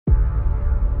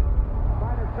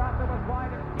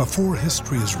Before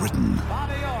history is written,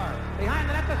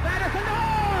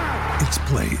 it's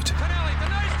played.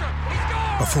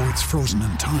 Before it's frozen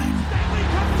in time,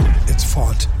 it's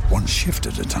fought one shift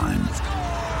at a time.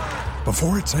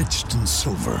 Before it's etched in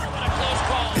silver,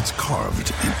 it's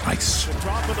carved in ice.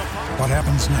 What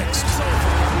happens next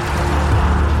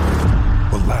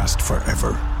will last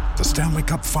forever. The Stanley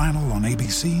Cup Final on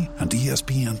ABC and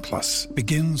ESPN Plus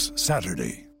begins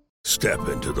Saturday. Step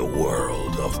into the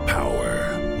world of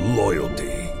power,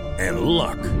 loyalty, and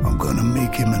luck. I'm gonna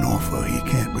make him an offer he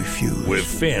can't refuse. With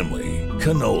family,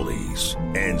 cannolis,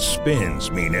 and spins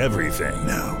mean everything.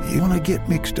 Now, you wanna get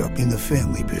mixed up in the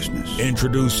family business.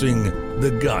 Introducing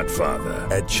The Godfather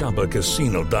at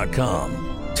ChumbaCasino.com.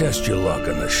 Test your luck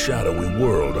in the shadowy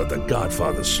world of The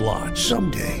Godfather slot.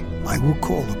 Someday, I will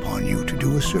call upon you to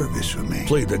do a service for me.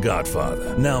 Play The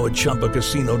Godfather, now at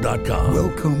ChumbaCasino.com.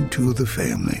 Welcome to the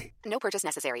family. No purchase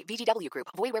necessary. VGW Group.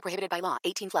 Void where prohibited by law.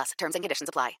 18 plus. Terms and conditions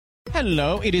apply.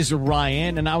 Hello, it is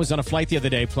Ryan, and I was on a flight the other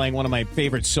day playing one of my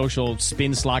favorite social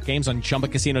spin slot games on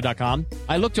ChumbaCasino.com.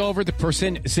 I looked over at the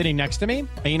person sitting next to me,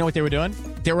 and you know what they were doing?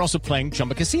 They were also playing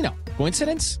Chumba Casino.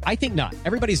 Coincidence? I think not.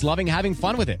 Everybody's loving having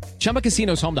fun with it. Chumba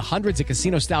Casino is home to hundreds of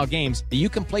casino-style games that you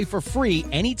can play for free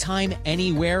anytime,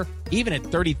 anywhere, even at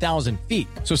 30,000 feet.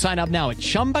 So sign up now at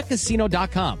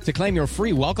ChumbaCasino.com to claim your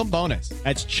free welcome bonus.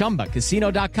 That's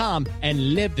ChumbaCasino.com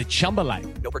and live the Chumba life.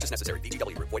 No purchase necessary.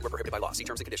 VGW Group. Void where prohibited by law. See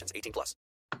terms and conditions. 18 plus.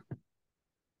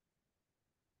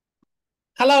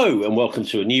 Hello and welcome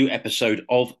to a new episode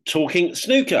of Talking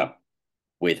Snooker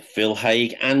with Phil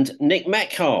Haigh and Nick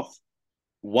Metcalf.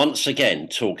 Once again,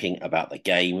 talking about the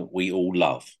game we all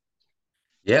love.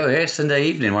 Yeah, we're here Sunday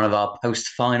evening, one of our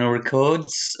post-final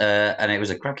records, and it was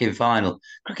a cracking final.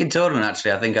 Cracking tournament,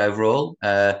 actually, I think, overall.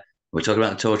 We're talking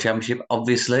about the Tour Championship,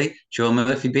 obviously. Shaun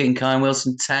Murphy beating Kyle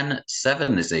Wilson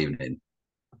 10-7 this evening.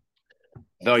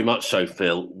 Very much so,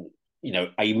 Phil. You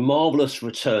know, a marvellous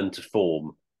return to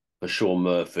form for Shaun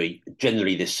Murphy,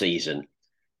 generally this season,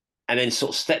 and then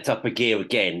sort of stepped up a gear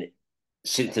again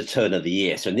since the turn of the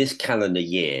year. So in this calendar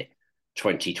year,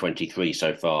 2023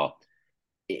 so far,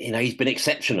 you know, he's been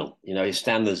exceptional. You know, his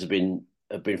standards have been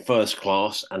first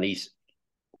class, and he's,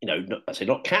 you know,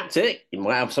 not capped it. He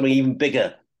might have something even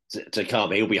bigger to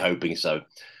come. He'll be hoping so,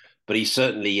 but he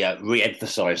certainly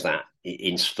re-emphasised that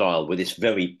in style with this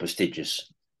very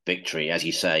prestigious victory. As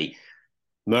you say,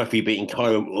 Murphy beating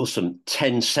Kyle Wilson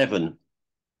 10-7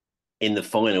 in the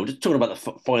final. Just talking about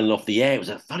the final off the air, it was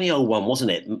a funny old one,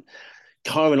 wasn't it?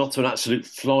 Kyron off to an absolute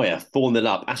flyer, 4-0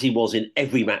 up, as he was in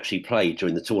every match he played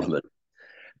during the tournament.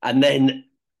 And then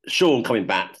Shaun coming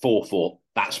back 4-4,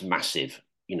 that's massive.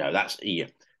 You know,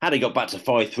 had he got back to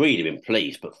 5-3, he'd have been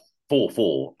pleased, but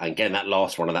 4-4, and getting that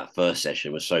last one of that first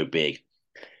session was so big.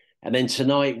 And then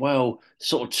tonight, well,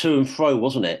 sort of to and fro,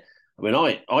 wasn't it? I mean,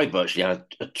 I virtually had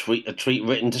a tweet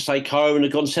written to say Kyron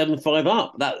had gone 7-5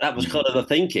 up. That was kind of the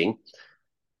thinking.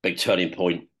 Big turning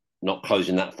point, not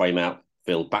closing that frame out,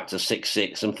 Phil, back to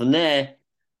 6-6. And from there,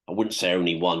 I wouldn't say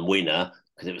only one winner,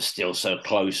 because it was still so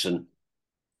close, and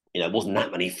you know, it wasn't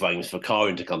that many frames for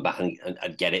Kyron to come back and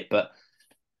get it. But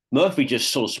Murphy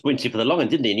just sort of sprinted for the long end,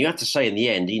 didn't he? And you have to say in the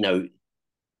end, you know,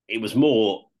 it was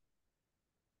more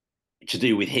to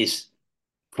do with his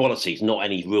qualities, not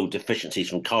any real deficiencies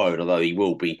from Kyron, although he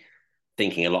will be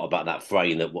thinking a lot about that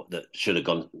frame that should have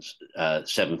gone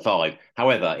 7-5.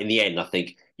 However, in the end, I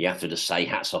think you have to just say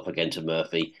hats off again to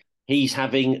Murphy. He's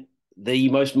having the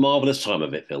most marvellous time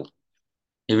of it, Phil.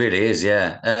 He really is,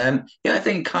 yeah. I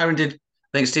think Kyron did.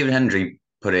 I think Stephen Hendry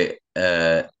put it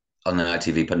on the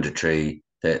ITV punditry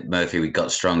that Murphy got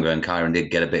stronger and Kyron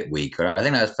did get a bit weaker. I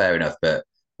think that's fair enough, but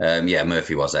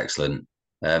Murphy was excellent.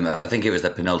 I think it was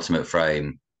the penultimate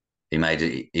frame. He made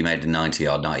a 90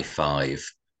 or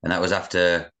 95, and that was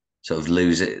after sort of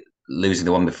losing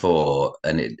the one before,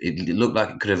 and it looked like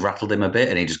it could have rattled him a bit,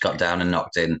 and he just got down and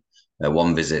knocked in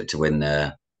one visit to win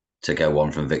to go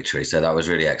one from victory. So that was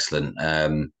really excellent.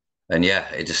 And yeah,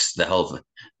 it just the whole.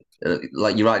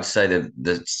 Like you're right to say that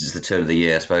it's the turn of the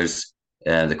year, I suppose,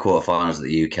 the quarterfinals at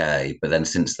the UK, but then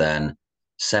since then,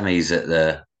 semis at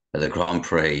the Grand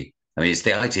Prix. I mean, it's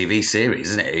the ITV series,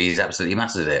 isn't it? He's absolutely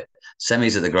mastered it.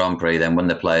 Semis at the Grand Prix, then won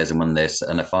the Players and won this,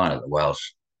 and a final at the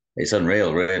Welsh. It's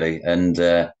unreal, really. And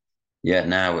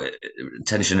now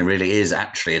tension really is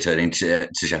actually turning to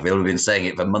Sheffield. We've been saying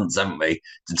it for months, haven't we?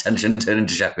 Tension turning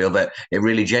to Sheffield, but it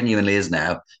really genuinely is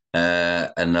now.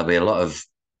 And there'll be a lot of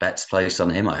bets placed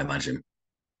on him, I imagine.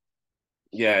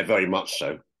 Yeah, very much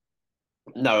so.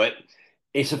 No,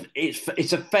 it's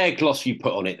a fair gloss you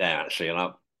put on it there, actually.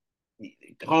 And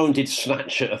Kyron did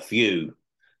snatch at a few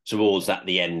towards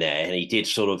the end there, and he did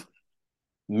sort of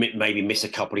maybe miss a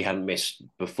couple he hadn't missed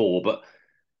before. But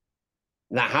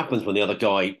that happens when the other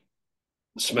guy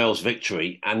smells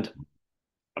victory. And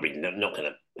I mean, not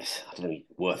going to, I don't think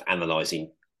it's worth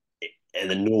analysing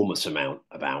an enormous amount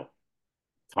about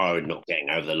Tyrone not getting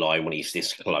over the line when he's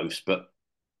this close. But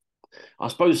I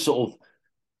suppose sort of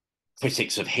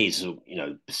critics of his,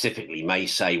 specifically may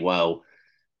say, well,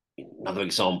 another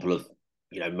example of,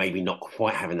 maybe not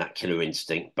quite having that killer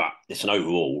instinct, but it's an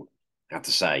overall, I have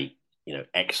to say,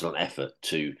 excellent effort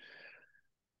to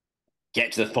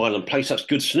get to the final and play such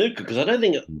good snooker. Because I don't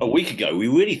think a week ago we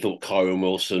really thought Kyron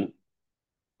Wilson,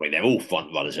 I mean, they're all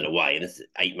front runners in a way, and it's an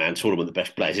 8-man tournament, the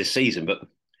best players this season, but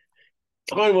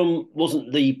Kyron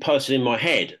wasn't the person in my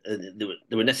head that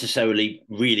were necessarily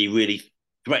really, really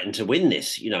threatened to win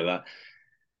this,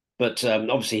 but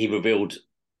obviously he revealed,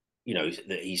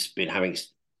 that he's been having,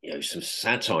 some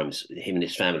sad times, him and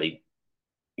his family,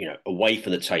 away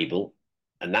from the table.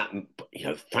 And that,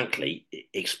 frankly,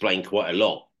 explained quite a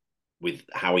lot with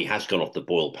how he has gone off the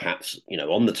boil, perhaps,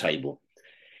 on the table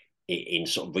in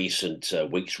sort of recent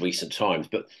weeks, recent times.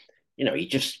 But, he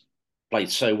just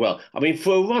played so well. I mean,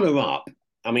 for a runner-up,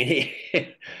 I mean,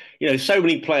 so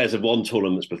many players have won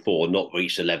tournaments before, not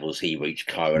reached the levels he reached,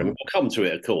 Kyron. I mean, we'll come to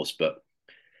it, of course, but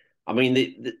I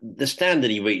mean, the standard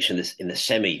he reached in the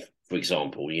semi, for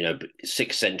example,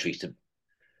 6 centuries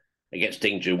against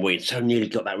Ding Junhui, so nearly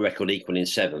got that record equal in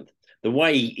 7th. The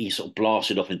way he sort of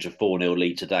blasted off into a 4-0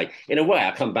 lead today, in a way,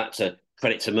 I come back to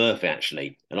credit to Murphy,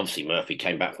 actually. And obviously Murphy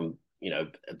came back from,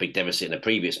 a big deficit in a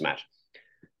previous match.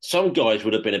 Some guys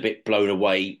would have been a bit blown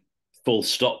away, full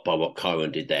stop, by what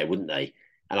Kyron did there, wouldn't they?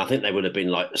 And I think they would have been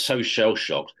like so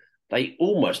shell-shocked, they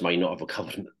almost may not have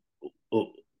recovered,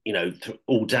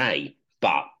 all day.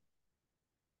 But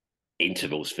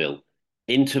intervals, Phil.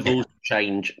 Intervals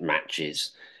change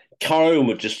matches. Kyron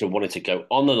would just have wanted to go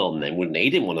on and on then, wouldn't he? He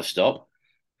didn't want to stop.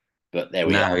 But there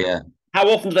we are. Yeah. How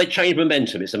often do they change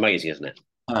momentum? It's amazing, isn't it?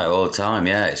 Oh, all the time.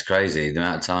 Yeah, it's crazy. The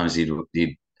amount of times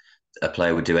a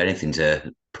player would do anything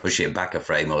to push it back a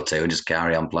frame or two and just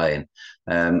carry on playing.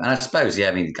 And I suppose,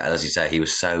 I mean, as you say, he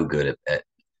was so good at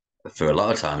for a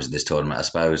lot of times in this tournament. I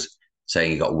suppose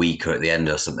saying he got weaker at the end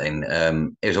or something,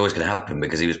 it was always going to happen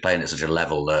because he was playing at such a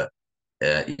level that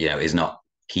is not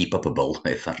keep upable,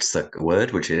 if that's the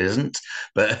word, which it isn't.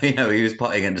 But he was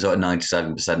potting at sort of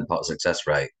 97% pot success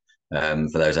rate for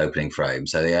those opening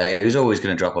frames. So yeah, he was always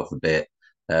going to drop off a bit.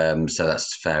 So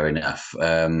that's fair enough.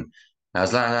 I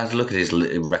had to look at his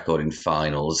record in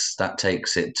finals. That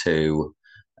takes it to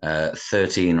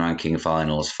 13 ranking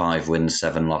finals, 5 wins,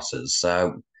 7 losses.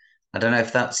 So I don't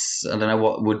know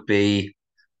what would be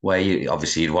where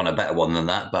obviously you'd want a better one than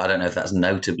that, but I don't know if that's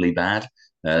notably bad.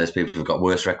 There's people who've got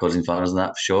worse records in finals than that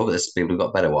for sure, but there's people who've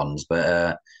got better ones.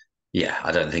 But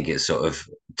I don't think it's sort of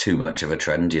too much of a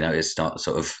trend. It's not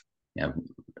sort of,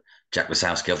 Jack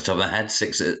Wasowski off the top of my head,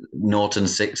 Norton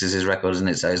 6 is his record, isn't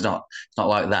it? So it's not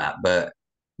like that. But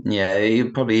yeah,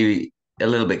 you're probably a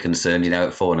little bit concerned,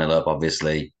 at 4-0 up,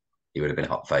 obviously, he would have been a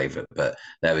hot favourite. But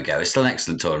there we go. It's still an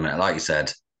excellent tournament. Like you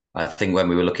said, I think when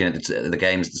we were looking at the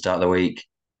games at the start of the week,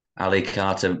 Ali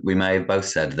Carter, we may have both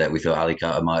said that we thought Ali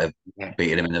Carter might have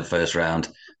beaten him in the first round,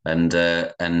 and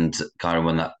Kyron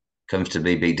won that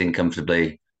comfortably, beat Ding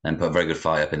comfortably, and put a very good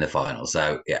fight up in the final.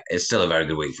 So yeah, it's still a very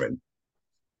good week for him.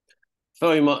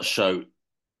 Very much so.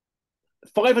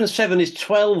 5 and 7 is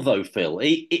 12, though, Phil.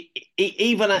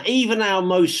 Even our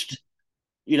most,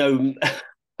 Oh yeah.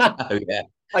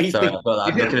 Sorry, I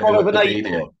thought I'm looking at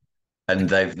Wikipedia, and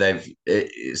they've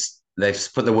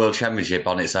put the World Championship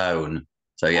on its own.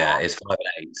 So yeah, it's 5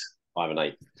 and 8. 5 and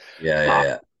 8.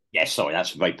 Yeah. Yeah, sorry,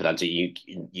 that's very pedantic.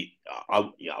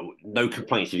 No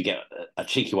complaints if you get a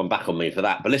cheeky one back on me for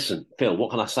that. But listen, Phil,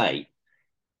 what can I say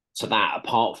to that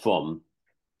apart from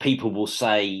people will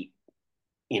say,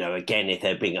 again, if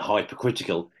they're being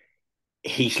hypercritical,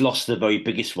 he's lost the very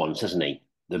biggest ones, hasn't he?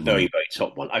 The very, very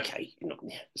top one. Okay,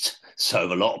 so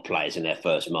have a lot of players in their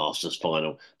first Masters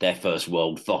final, their first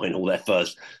World final, their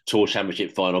first Tour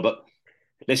Championship final. But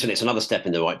listen, it's another step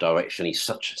in the right direction. He's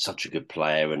such a good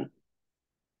player, and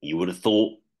you would have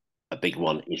thought a big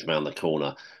one is around the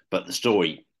corner. But the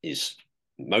story is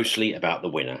mostly about the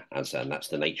winner, and that's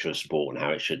the nature of sport and how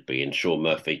it should be. And Shaun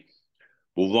Murphy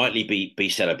will rightly be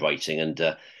celebrating.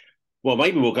 And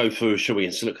maybe we'll go through, shall we,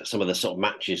 and look at some of the sort of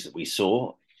matches that we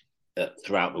saw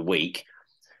throughout the week.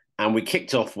 And we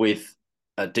kicked off with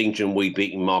Ding Junhui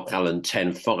beating Mark Allen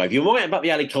 10-5. You're right about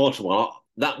the Ali Carter one.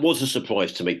 That was a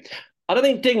surprise to me. I don't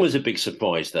think Ding was a big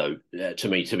surprise, though, to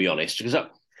me, to be honest, because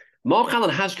Mark Allen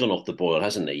has gone off the boil,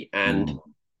 hasn't he? And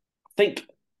I think,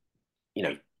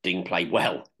 Ding played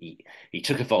well. He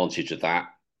took advantage of that.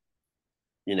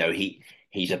 He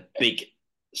He's a big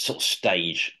sort of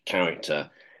stage character,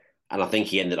 and I think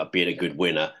he ended up being a good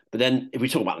winner. But then, if we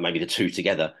talk about maybe the two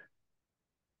together,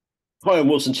 Kyron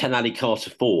Wilson 10, Ali Carter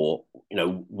 4,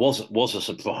 was a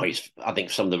surprise. I think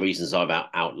for some of the reasons I've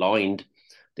outlined.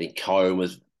 I think Kyron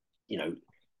was,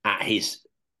 at his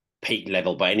peak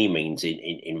level by any means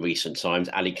in recent times.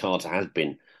 Ali Carter has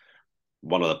been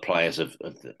one of the players of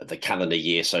the calendar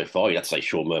year so far. You'd have to say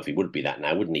Shaun Murphy would be that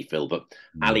now, wouldn't he, Phil? But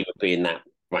Ali would be in that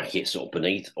bracket sort of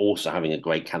beneath, also having a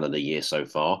great calendar year so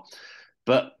far.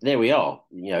 But there we are.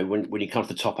 When you come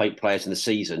to the top 8 players in the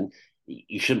season,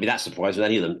 you shouldn't be that surprised when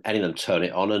any of them turn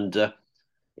it on. And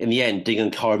in the end, Ding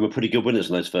and Kyron were pretty good winners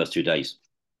in those first 2 days.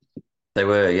 They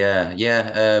were, yeah.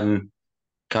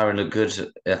 Kyron looked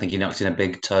good. I think he knocked in a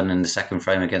big ton in the second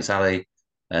frame against Ali.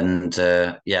 And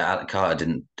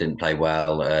Carter didn't play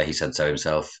well. He said so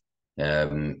himself.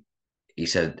 He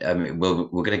said, we're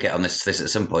going to get on this at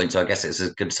some point, so I guess it's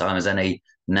as good time as any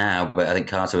now. But I think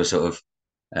Carter was sort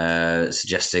of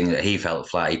suggesting that he felt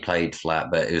flat. He played flat,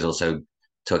 but he was also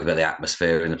talking about the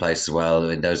atmosphere in the place as well.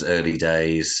 In those early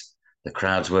days, the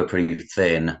crowds were pretty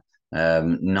thin,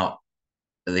 not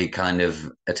the kind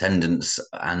of attendance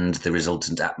and the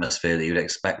resultant atmosphere that you'd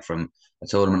expect from a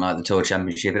tournament like the Tour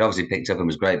Championship. It obviously picked up and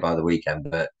was great by the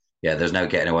weekend, but yeah, there's no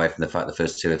getting away from the fact the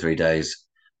first 2 or 3 days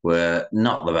were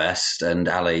not the best. And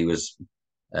Ali was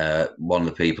one of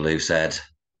the people who said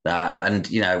that. And,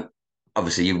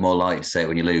 obviously you're more likely to say it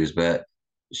when you lose, but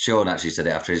Shaun actually said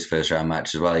it after his first round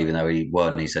match as well, even though he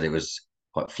won. He said it was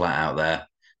quite flat out there.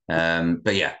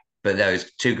 But there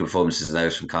was 2 good performances of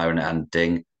those from Kyron and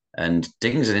Ding. And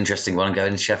Ding's an interesting one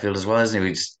going to Sheffield as well, isn't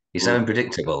he? He's so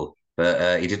unpredictable,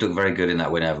 but he did look very good in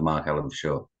that win over Mark Allen for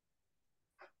sure.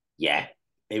 Yeah,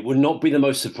 it would not be the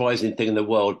most surprising thing in the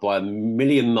world by a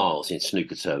million miles in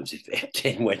snooker terms if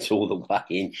Ding went all the way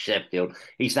in Sheffield.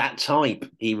 He's that type.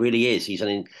 He really is. He's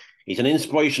an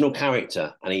inspirational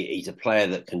character, and he's a player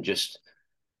that can just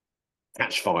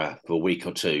catch fire for a week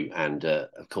or two. And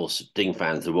of course, Ding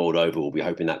fans the world over will be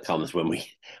hoping that comes when we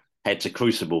head to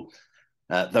Crucible.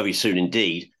 Very soon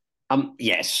indeed.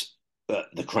 Yes,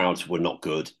 the crowds were not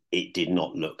good. It did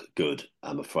not look good,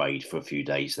 I'm afraid, for a few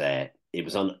days there. It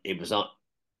was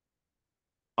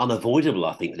unavoidable,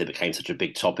 I think, that it became such a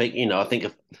big topic. I think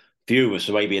a few of us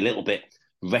were maybe a little bit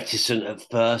reticent at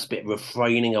first, a bit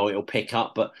refraining, it'll pick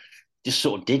up, but just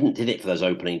sort of did it for those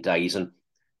opening days. And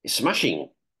it's smashing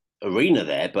arena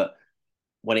there, but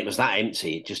when it was that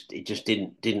empty, it just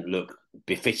didn't look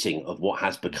befitting of what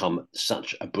has become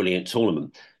such a brilliant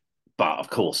tournament. But of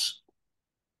course,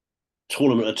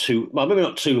 tournament of maybe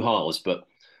not 2 halves, but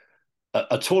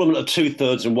a tournament of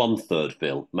 2/3 and 1/3,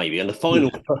 Phil, maybe. And the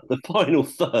final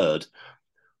third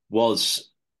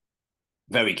was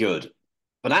very good,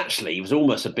 but actually it was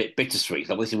almost a bit bittersweet.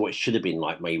 Like, this is what it should have been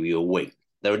like maybe a week.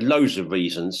 There are loads of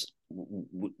reasons.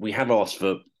 We have asked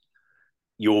for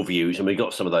your views, and we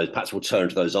got some of those. Perhaps we'll turn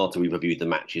to those after we've reviewed the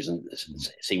matches and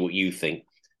see what you think.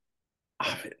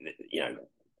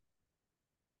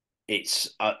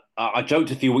 It's I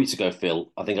joked a few weeks ago,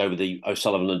 Phil, I think over the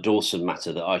O'Sullivan and Dawson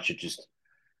matter, that I should just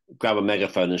grab a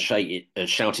megaphone and shout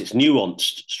it's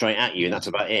nuanced straight at you, and that's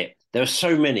about it. There are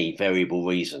so many variable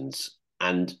reasons,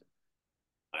 and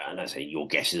I say your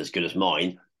guess is as good as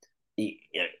mine.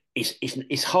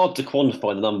 It's hard to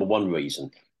quantify the number one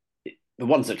reason. The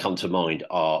ones that come to mind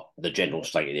are the general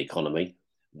state of the economy,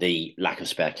 the lack of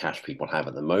spare cash people have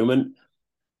at the moment.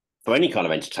 For any kind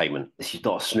of entertainment, this is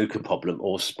not a snooker problem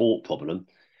or a sport problem.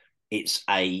 It's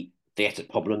a theatre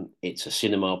problem. It's a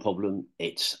cinema problem.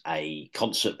 It's a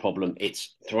concert problem.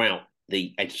 It's throughout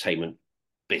the entertainment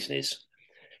business.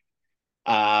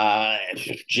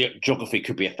 Geography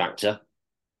could be a factor.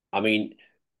 I mean,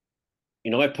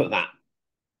 I put that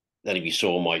if you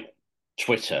saw my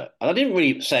Twitter, and I didn't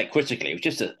really say it critically. It was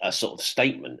just a sort of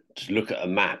statement to look at a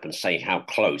map and say how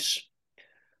close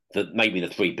that maybe the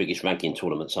 3 biggest ranking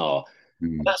tournaments are.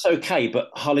 That's okay, but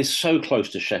Hull is so close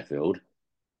to Sheffield,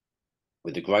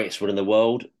 with the greatest one in the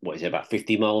world. What is it, about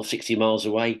 50 miles, 60 miles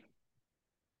away?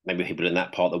 Maybe people in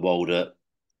that part of the world are,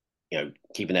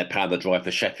 keeping their powder dry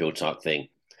for Sheffield type thing.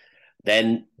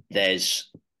 Then there's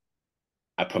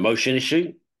a promotion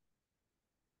issue.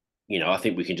 I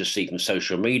think we can just see from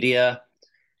social media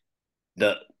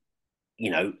that,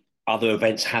 other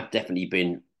events have definitely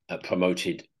been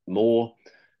promoted more.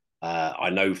 I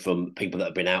know from people that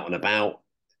have been out and about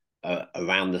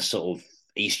around the sort of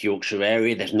East Yorkshire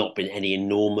area, there's not been any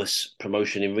enormous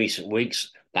promotion in recent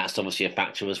weeks. That's obviously a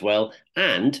factor as well.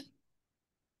 And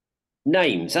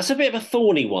names. That's a bit of a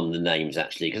thorny one, the names,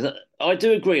 actually, because I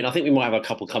do agree, and I think we might have a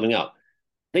couple coming up.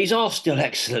 These are still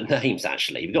excellent names,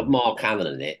 actually. You've got Mark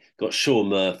Allen in it, got Shaun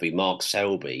Murphy, Mark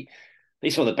Selby.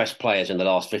 These are the best players in the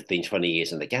last 15, 20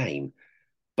 years in the game.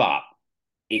 But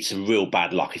it's a real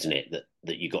bad luck, isn't it?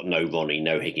 That you got no Ronnie,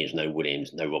 no Higgins, no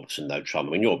Williams, no Robertson, no Trump.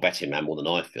 I mean, you're a betting man more than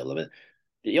I feel. I mean,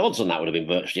 the odds on that would have been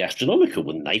virtually astronomical,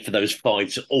 wouldn't they, for those five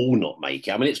to all not make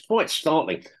it? I mean, it's quite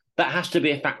startling. That has to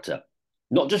be a factor.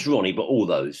 Not just Ronnie, but all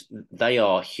those. They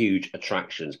are huge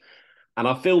attractions. And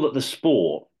I feel that the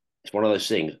sport, it's one of those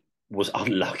things, was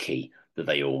unlucky that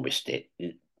they all missed it.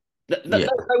 Yeah,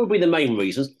 That would be the main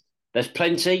reasons. There's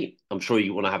plenty. I'm sure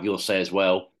you want to have your say as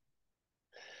well.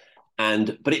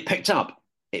 But it picked up.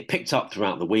 It picked up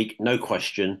throughout the week, no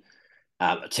question.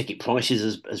 Ticket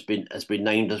prices has been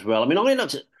named as well. I mean, I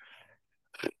looked at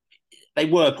they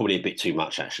were probably a bit too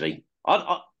much actually.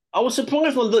 I was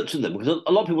surprised when I looked at them because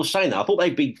a lot of people were saying that. I thought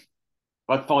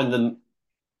I'd find them,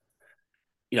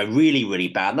 really, really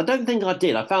bad. And I don't think I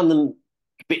did. I found them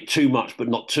a bit too much, but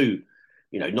not too,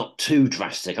 not too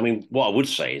drastic. I mean, what I would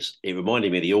say is it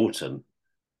reminded me of the autumn,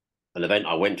 an event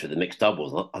I went to, the mixed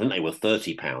doubles. I think they were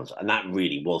 £30, and that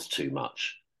really was too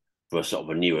much for a sort of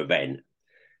a new event.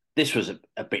 This was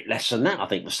a bit less than that, I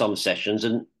think, for some sessions,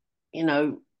 and you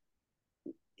know,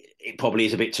 it probably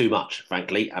is a bit too much,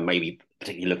 frankly, and maybe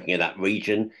particularly looking at that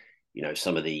region,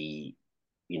 some of the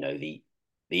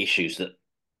issues that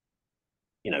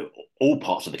all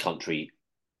parts of the country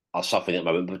are suffering at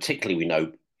the moment. But particularly, we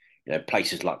know,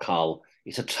 places like Hull.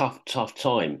 It's a tough, tough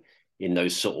time in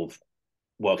those sort of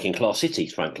working class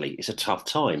cities. Frankly, it's a tough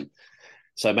time.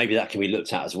 So maybe that can be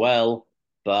looked at as well.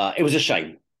 But it was a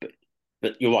shame.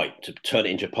 But you're right, to turn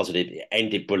it into a positive. It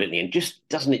ended brilliantly, and just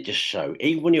doesn't it just show?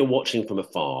 Even when you're watching from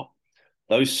afar,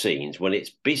 those scenes when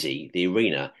it's busy, the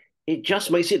arena, it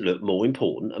just makes it look more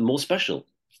important and more special.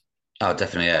 oh,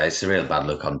 definitely. Yeah, it's a real bad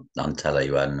look on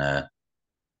telly when they're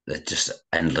just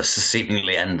endless,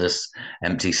 seemingly endless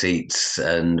empty seats,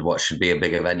 and what should be a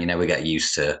big event. We get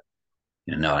used to.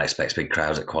 No one expects big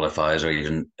crowds at qualifiers or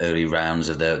even early rounds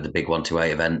of the big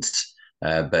 128 events.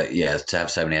 But yeah, to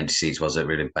have so many empty seats was a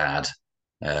really bad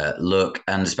look,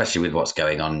 and especially with what's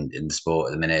going on in the sport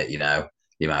at the minute,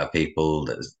 the amount of people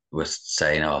that were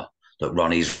saying, "Oh, look,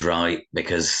 Ronnie's right,"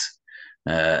 because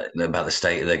about the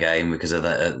state of the game because of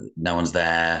that, no one's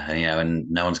there, and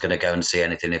no one's going to go and see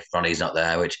anything if Ronnie's not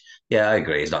there. Which, yeah, I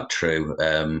agree, is not true.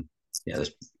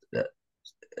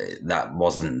 That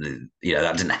wasn't,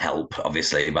 that didn't help,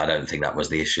 obviously, but I don't think that was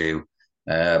the issue.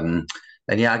 And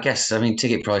yeah, I guess, I mean,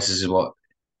 ticket prices is what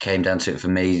came down to it for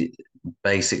me,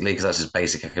 basically, because that's just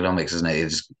basic economics, isn't it?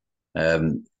 It's,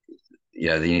 um,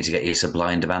 you need to get your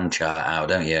supply and demand chart out,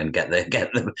 don't you, and get it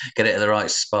at the right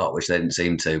spot, which they didn't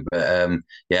seem to. But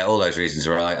yeah, all those reasons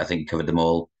are right. I think covered them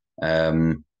all.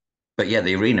 But yeah,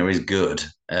 the arena is good.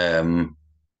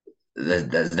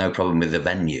 There's no problem with the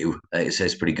venue. It's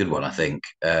a pretty good one, I think.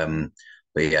 But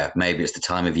yeah, maybe it's the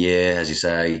time of year, as you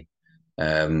say.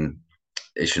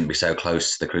 It shouldn't be so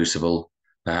close to the Crucible,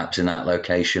 perhaps in that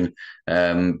location.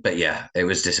 But yeah, it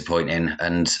was disappointing.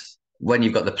 And when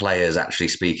you've got the players actually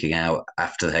speaking out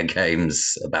after their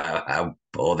games about how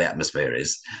poor the atmosphere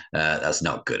is, that's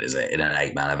not good, is it, in an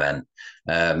 8-man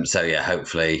event? So yeah,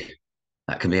 hopefully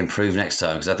that can be improved next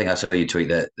time. Because I think I saw you tweet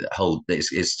that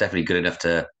it's definitely good enough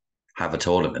to have a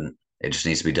tournament. It just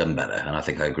needs to be done better, and I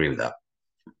think I agree with that.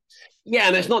 Yeah,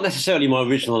 and it's not necessarily my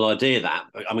original idea. That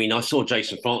I mean, I saw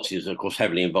Jason Francis, of course,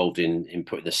 heavily involved in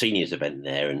putting the seniors event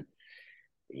there, and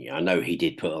I know he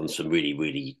did put on some really,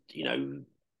 really,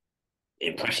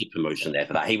 impressive promotion there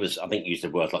for that. He was, I think, used the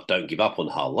words like "don't give up on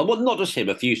Hull." Well, not just him;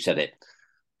 a few said it,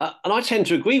 and I tend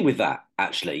to agree with that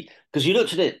actually, because you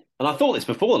looked at it, and I thought this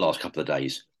before the last couple of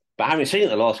days, but having seen it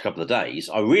the last couple of days,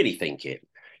 I really think it.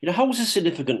 Hull's a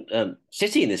significant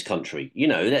city in this country.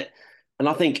 And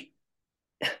I think,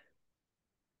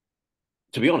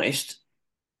 to be honest,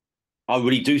 I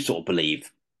really do sort of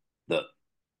believe that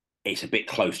it's a bit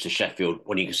close to Sheffield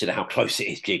when you consider how close it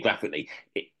is geographically.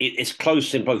 It's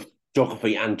close in both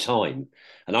geography and time,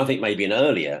 and I think maybe an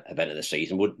earlier event of the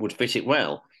season would fit it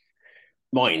well.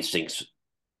 My instincts,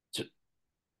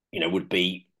 would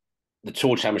be the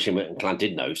Tour Championship and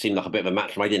Llandudno seemed like a bit of a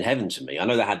match made in heaven to me. I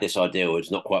know they had this idea where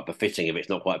it's not quite befitting if it's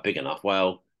not quite big enough.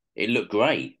 Well, it looked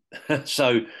great.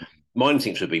 So my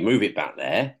instincts would be move it back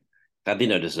there.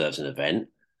 Llandudno deserves an event.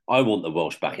 I want the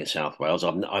Welsh back in South Wales.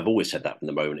 I've always said that from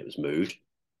the moment it was moved.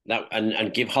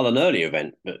 And give Hull an earlier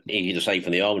event. But easy to say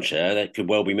from the armchair, there could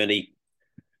well be many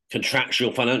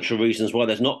contractual financial reasons why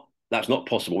that's not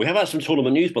possible. We have had some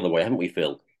tournament news, by the way, haven't we,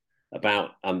 Phil,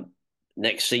 about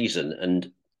next season?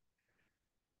 And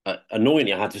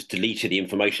annoyingly, I had to delete the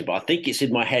information, but I think it's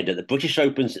in my head that the British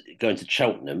Open's going to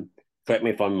Cheltenham. Correct me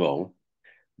if I'm wrong.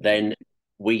 Then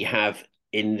we have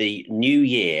in the new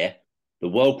year the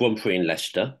World Grand Prix in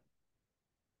Leicester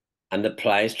and the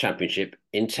Players' Championship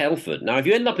in Telford. Now, if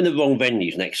you end up in the wrong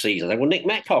venues next season, I think, well, Nick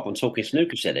Metcalf on Talking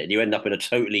Snooker said it, and you end up in a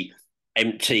totally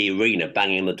empty arena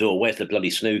banging on the door, where's the bloody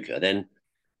snooker? Then,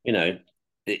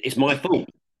 it's my fault.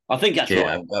 I think that's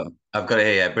Yeah, right. I've got it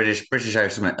here. Yeah. British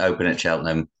Open at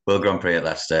Cheltenham, World Grand Prix at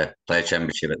Leicester, Player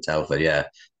Championship at Telford. Yeah,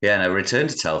 yeah. And I returned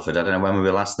to Telford. I don't know when we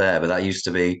were last there, but that used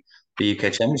to be the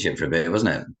UK Championship for a bit,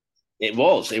 wasn't it? It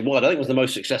was. It was. I think it was the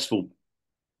most successful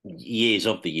years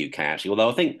of the UK, actually, although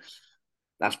I think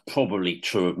that's probably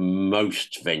true of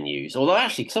most venues. Although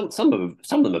actually, some of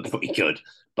them are pretty good.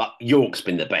 But York's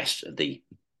been the best of the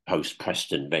post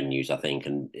Preston venues, I think,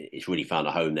 and it's really found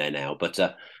a home there now. But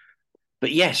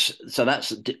yes, so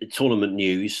that's tournament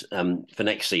news for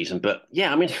next season. But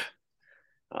yeah, I mean,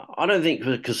 I don't think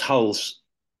because Hull's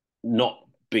not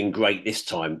been great this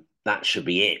time, that should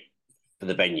be it for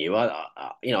the venue. I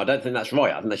don't think that's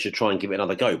right. I think they should try and give it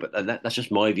another go. But that's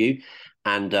just my view.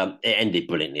 And it ended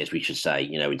brilliantly, as we should say.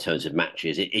 In terms of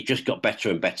matches, it just got better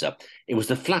and better. It was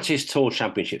the flattest tour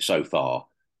championship so far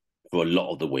for a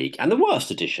lot of the week, and the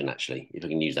worst edition, actually, if I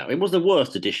can use that. It was the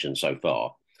worst edition so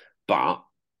far, but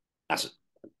that's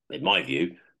in my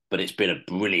view. But it's been a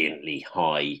brilliantly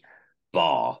high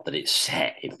bar that it's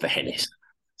set. In fairness,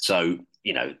 so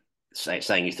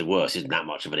saying it's the worst isn't that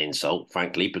much of an insult,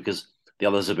 frankly, because the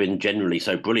others have been generally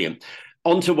so brilliant.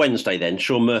 On to Wednesday then.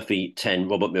 Shaun Murphy 10,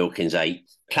 Robert Milkins 8.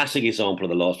 Classic example of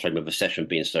the last frame of a session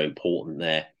being so important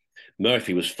there.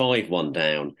 Murphy was 5-1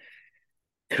 down.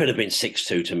 Could have been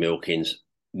 6-2 to Milkins.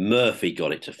 Murphy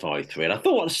got it to 5-3. And I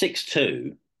thought at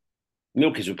 6-2,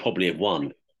 Milkins would probably have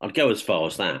won. I'd go as far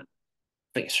as that. I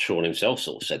think Shaun himself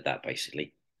sort of said that,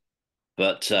 basically.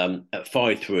 But at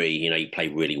 5-3, he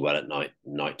played really well at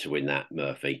night to win that,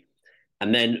 Murphy.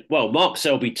 And then, Mark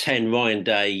Selby 10, Ryan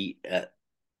Day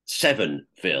 7,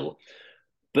 Phil.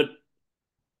 But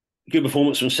good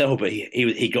performance from Selby.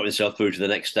 He got himself through to the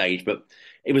next stage. But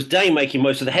it was Day making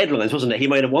most of the headlines, wasn't it? He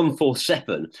made a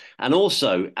 1-4-7 and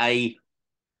also a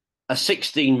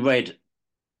 16 red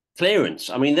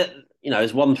clearance. I mean,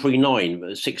 it's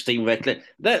 139, 16 red clearance.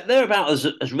 They're about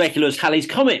as regular as Halley's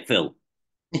Comet, Phil.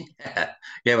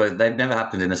 Yeah, well, they've never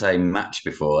happened in the same match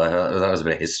before. That was a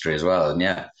bit of history as well. And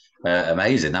yeah,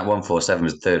 amazing. That 1-4-7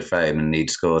 was the third frame, and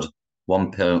he'd scored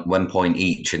 1 point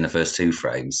each in the first 2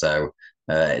 frames. So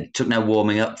it took no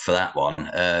warming up for that one.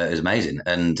 It was amazing.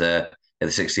 And the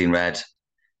 16 red,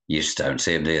 you just don't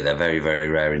see them, do you? They're very, very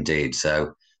rare indeed.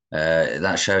 So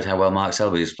that showed how well Mark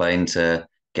Selby was playing to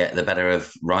get the better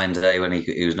of Ryan Day when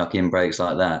he was knocking in breaks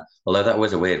like that. Although that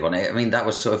was a weird one. I mean, that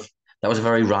was a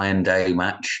very Ryan Day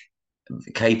match,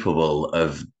 capable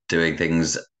of doing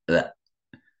things that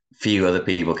few other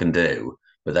people can do,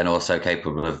 but then also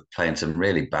capable of playing some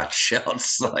really bad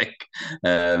shots.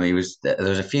 There was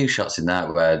a few shots in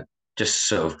that where just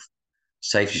sort of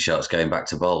safety shots going back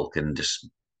to bulk and just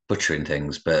butchering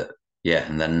things, but yeah,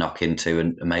 and then knock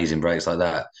into amazing breaks like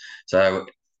that. So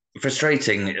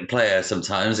frustrating player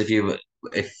sometimes if you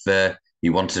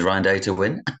wanted Ryan Day to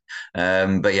win.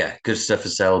 But yeah, good stuff for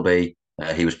Selby.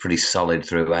 He was pretty solid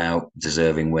throughout,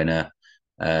 deserving winner,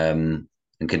 and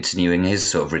continuing his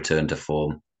sort of return to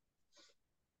form.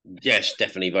 Yes,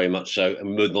 definitely, very much so.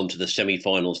 And moving on to the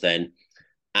semi-finals then,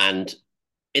 and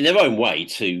in their own way,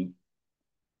 two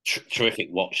terrific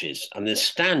watches. And the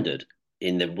standard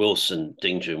in the Wilson,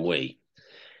 Dinger and Wee,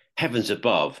 heavens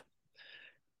above.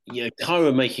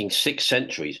 Kyra making 6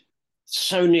 centuries,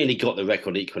 so nearly got the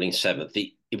record equaling 7th.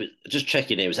 It was just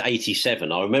checking it was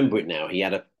 87. I remember it now. He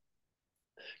had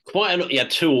he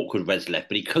had 2 awkward reds left,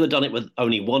 but he could have done it with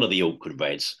only one of the awkward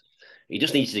reds. He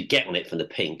just needed to get on it from the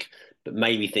pink, but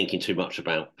maybe thinking too much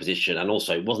about position. And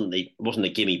also, it wasn't a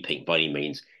gimme pink by any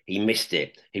means. He missed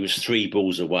it. He was 3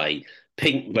 balls away.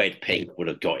 Pink, red, pink would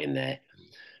have got in there.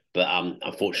 But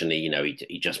unfortunately,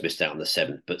 he just missed out on the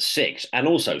 7th. But 6, and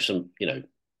also some,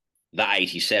 that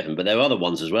 87. But there are other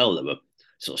ones as well that were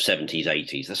sort of 70s,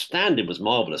 80s. The standard was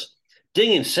marvellous.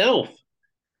 Ding himself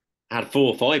had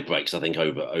 4 or 5 breaks, I think,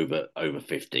 over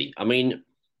 50. I mean,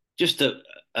 just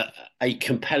a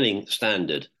compelling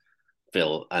standard,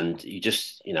 Phil. And you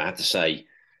just, have to say,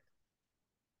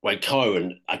 when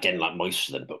Kyron, again, like most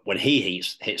of them, but when he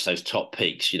hits those top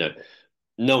peaks,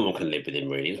 no one can live with him,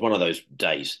 really. It was one of those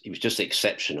days. He was just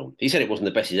exceptional. He said it wasn't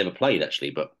the best he's ever played,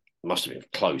 actually, but it must have been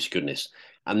close, goodness.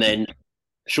 And then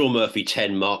Shaun Murphy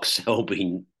 10, Mark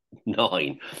Selby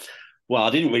 9. Well, I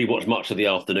didn't really watch much of the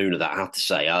afternoon of that, I have to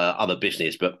say, other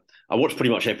business, but I watched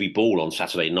pretty much every ball on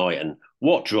Saturday night, and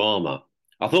what drama.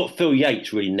 I thought Phil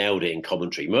Yates really nailed it in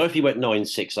commentary. Murphy went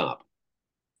 9-6 up,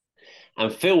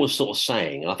 And Phil was sort of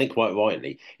saying, and I think quite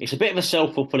rightly, it's a bit of a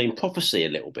self-fulfilling prophecy a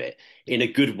little bit, in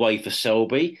a good way for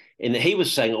Selby, in that he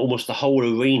was saying almost the whole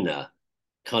arena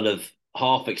kind of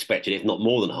half expected, if not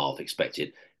more than half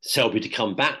expected, Selby to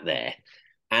come back there.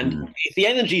 And if the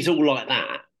energy's all like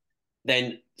that,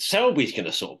 then Selby's going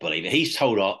to sort of believe it. He's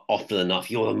told often enough,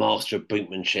 you're the master of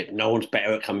brinkmanship. No one's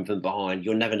better at coming from behind.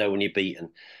 You'll never know when you're beaten.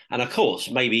 And of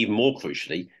course, maybe even more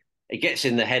crucially, it gets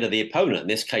in the head of the opponent, in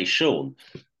this case, Shaun.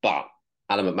 But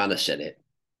Alan McManus said it.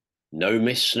 No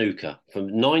miss snooker. From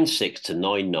 9-6 to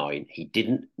 9-9, he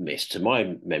didn't miss, to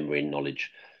my memory and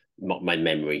knowledge, my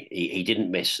memory, he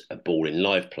didn't miss a ball in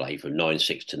live play from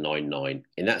 9-6 to 9-9.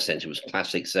 In that sense, it was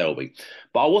classic Selby.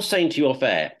 But I was saying to you off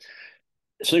air,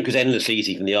 snooker's endlessly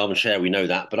easy from the armchair, we know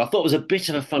that. But I thought it was a bit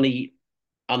of a funny,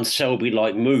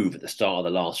 un-Selby-like move at the start of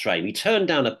the last frame. He turned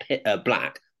down a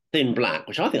thin black,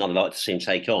 which I think I'd like to see him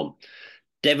take on.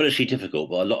 Devilishly difficult,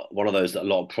 but one of those that a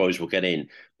lot of pros will get in.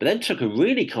 But then took a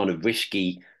really kind of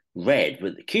risky red,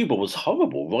 but the cue ball was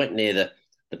horrible, right near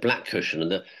the black cushion.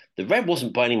 And the red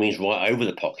wasn't by any means right over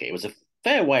the pocket. It was a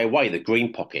fair way away, the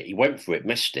green pocket. He went for it,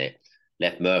 missed it,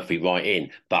 left Murphy right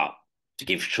in. But to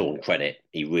give Shaun credit,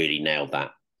 he really nailed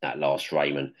that last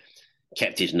frame and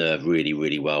kept his nerve really,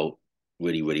 really well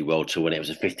to win. It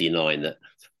was a 59 that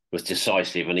was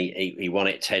decisive, and he won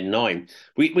it 10-9.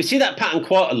 We see that pattern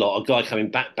quite a lot, a guy coming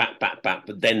back,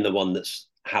 but then the one that's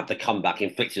had the comeback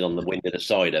inflicted on the winner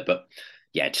decider. But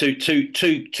yeah, two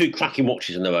cracking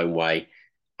watches in their own way,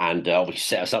 and obviously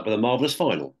set us up with a marvellous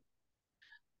final.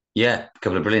 Yeah, a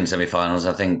couple of brilliant semi-finals.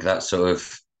 I think that sort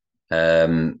of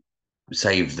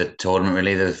saved the tournament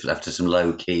really after some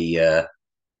low-key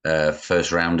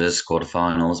first rounders,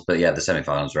 quarterfinals. But yeah, the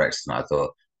semi-finals were excellent, I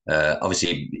thought.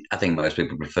 Obviously, I think most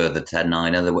people prefer the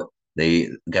 10-9er, the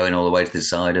going all the way to the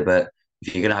decider. But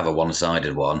if you're going to have a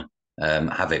one-sided one,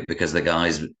 have it, because the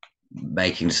guy's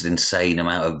making just an insane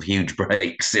amount of huge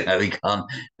breaks. You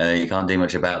can't do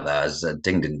much about that. As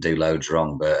Ding didn't do loads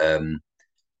wrong, but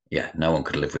yeah, no one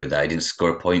could live with that. He didn't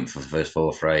score a point for the first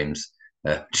 4 frames,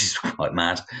 which is quite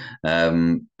mad.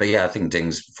 But yeah, I think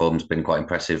Ding's form's been quite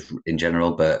impressive in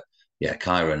general. But yeah,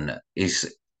 Kyron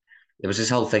there was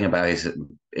this whole thing about his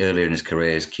earlier in his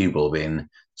career, his cue ball being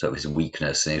sort of his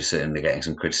weakness, and he was certainly getting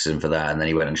some criticism for that. And then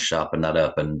he went and sharpened that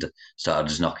up and started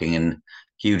just knocking in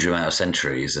huge amount of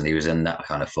centuries, and he was in that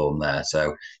kind of form there.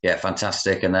 So yeah,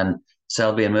 fantastic. And then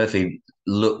Selby and Murphy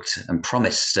looked and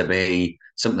promised to be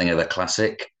something of a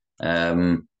classic. I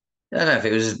don't know if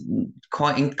it was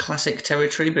quite in classic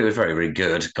territory, but it was very, very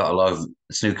good. Got a lot of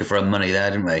snooker for our money there,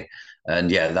 didn't we?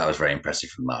 And yeah, that was very impressive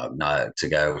from Mark to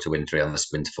go to win 3 on the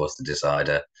spin to force the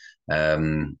decider.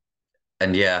 And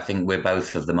yeah, I think we're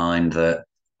both of the mind that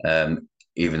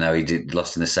even though he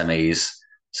lost in the semis,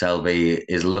 Selby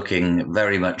is looking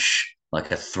very much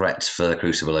like a threat for the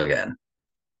Crucible again.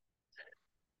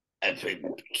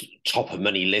 Top of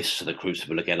many lists for the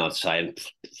Crucible again, I'd say, and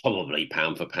probably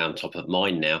pound for pound top of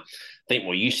mind now. I think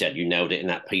what you said, you nailed it in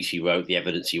that piece you wrote, the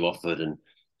evidence you offered, and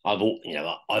I've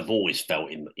always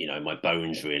felt in my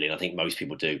bones really, and I think most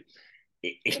people do.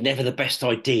 It's never the best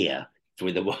idea to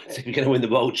win if you're going to win the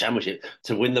World Championship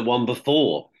to win the one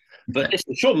before. But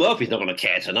listen, Shaun Murphy's not going to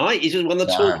care tonight. He's just won the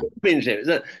Tour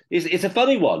Championship. It's a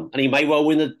funny one, and he may well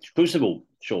win the Crucible.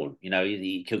 Shaun,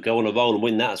 he could go on a roll and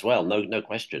win that as well. No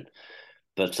question.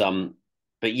 But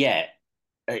yeah,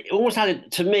 it almost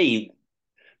had to me.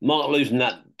 Mark losing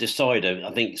that decider,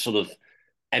 I think, sort of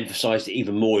emphasised it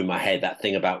even more in my head. That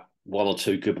thing about 1 or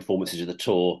 2 good performances of the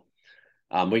tour.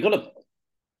 We got an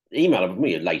email of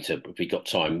me later if we got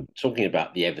time, talking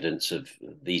about the evidence of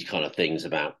these kind of things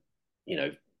about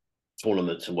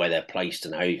tournaments and where they're placed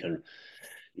and how you can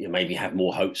maybe have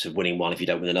more hopes of winning one if you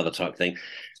don't win another type thing.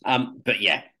 But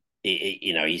yeah,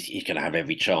 he's going to have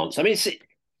every chance. I mean,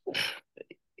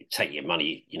 take your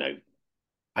money,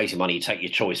 pay some money, take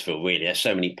your choice for really. There's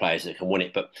so many players that can win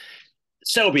it, but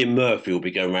Selby and Murphy will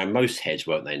be going around most heads,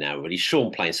 won't they now, really?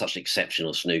 Shaun playing such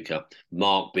exceptional snooker,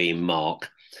 Mark being Mark.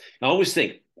 I always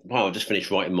think, I just finished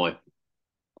writing my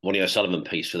Ronnie O'Sullivan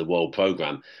piece for the World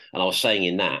Programme, and I was saying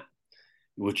in that,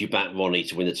 would you back Ronnie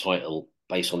to win the title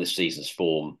based on this season's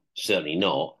form? Certainly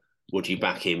not. Would you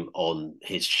back him on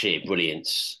his sheer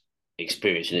brilliance,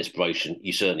 experience and inspiration?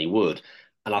 You certainly would.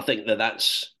 And I think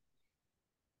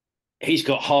he's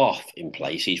got half in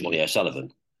place. He's Ronnie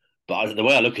O'Sullivan. But the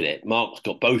way I look at it, Mark's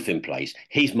got both in place.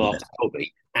 He's Mark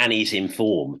Selby and he's in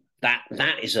form. That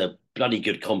is a bloody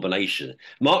good combination.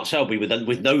 Mark Selby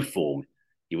with no form.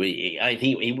 I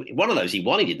think one of those he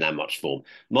won. He didn't have much form.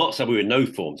 Mark Selby with no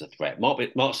form's a threat.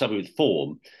 Mark Selby with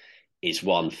form is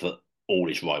one for all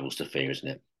his rivals to fear, isn't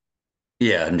it?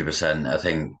 Yeah, 100%. I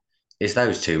think it's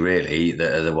those two really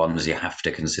that are the ones you have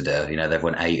to consider. They've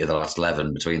won 8 of the last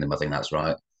 11 between them. I think that's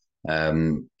right.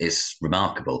 It's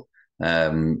remarkable.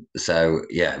 So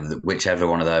yeah, whichever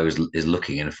one of those is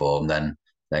looking in form,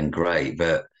 then great.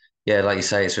 But yeah, like you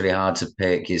say, it's really hard to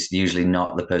pick. It's usually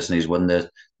not the person who's won the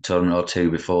tournament or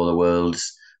two before the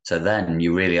Worlds. So then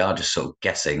you really are just sort of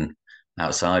guessing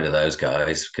outside of those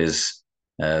guys because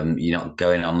you're not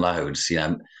going on loads.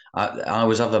 I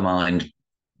was of the mind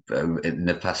in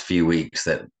the past few weeks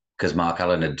that because Mark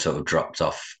Allen had sort of dropped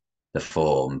off the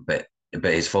form, but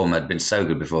his form had been so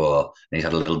good before, and he's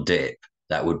had a little dip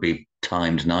that would be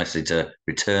timed nicely to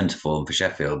return to form for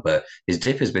Sheffield. But his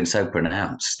dip has been so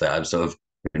pronounced that I've sort of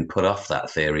been put off that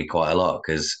theory quite a lot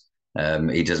because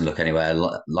he doesn't look anywhere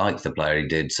like the player he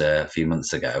did a few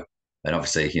months ago. And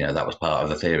obviously, that was part of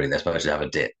the theory. They're supposed to have a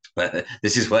dip, but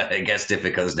this is where it gets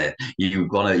difficult, isn't it? You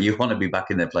want to be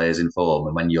backing their players in form,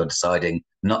 and when you're deciding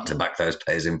not to back those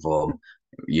players in form,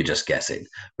 you're just guessing.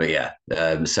 But yeah,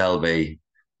 Selby.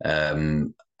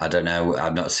 I don't know.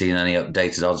 I've not seen any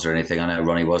updated odds or anything. I know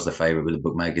Ronnie was the favourite with the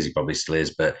bookmakers. He probably still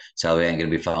is, but Selby ain't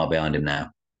going to be far behind him now.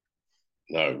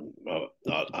 No,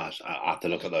 I have to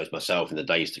look at those myself in the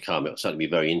days to come. It'll certainly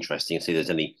be very interesting to see if there's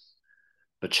any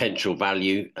potential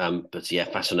value. But yeah,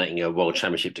 fascinating World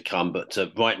Championship to come. But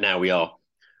right now we are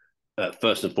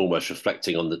first and foremost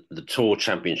reflecting on the Tour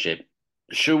Championship.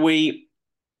 Shall we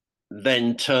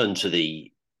then turn to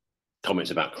the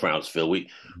comments about crowds, Phil? We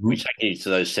take you to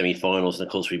those semi-finals, and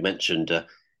of course we mentioned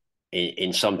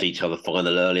in some detail the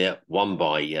final earlier, won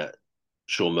by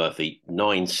Shaun Murphy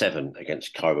 9-7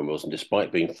 against Kyron Wilson,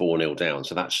 despite being 4-0 down.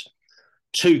 So that's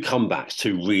two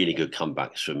really good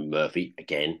comebacks from Murphy.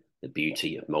 Again, the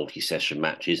beauty of multi-session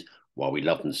matches, why we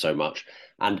love them so much.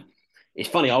 And it's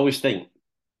funny, I always think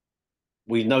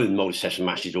we know the multi-session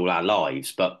matches all our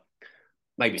lives, but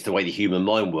maybe it's the way the human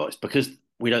mind works because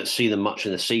we don't see them much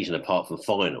in the season apart from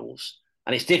finals.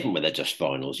 And it's different when they're just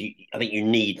finals. I think you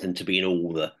need them to be in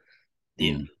all the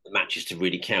matches to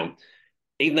really count.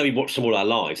 Even though we watch them all our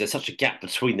lives, there's such a gap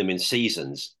between them in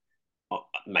seasons.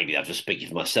 Maybe I'm just speaking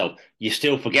for myself. You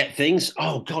still forget things.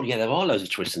 Oh, God, yeah, there are loads of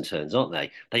twists and turns, aren't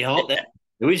they? They are there.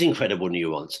 There is incredible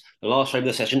nuance. The last frame of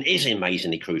the session is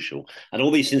amazingly crucial. And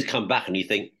all these things come back and you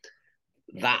think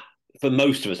that, for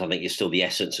most of us, I think is still the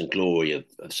essence and glory of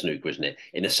snooker, isn't it?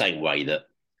 In the same way that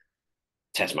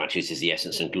Test matches is the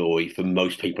essence and glory for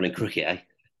most people in cricket,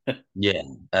 eh? Yeah,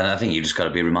 and I think you just got to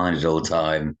be reminded all the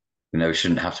time. We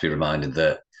shouldn't have to be reminded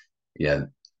that,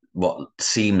 what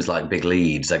seems like big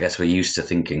leads. I guess we're used to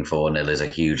thinking 4-0 is a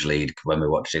huge lead when we're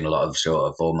watching a lot of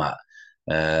shorter format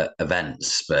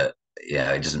events, but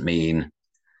yeah, it doesn't mean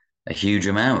a huge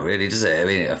amount, really, does it? I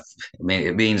mean,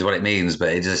 it means what it means,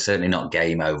 but it is certainly not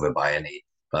game over by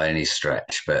any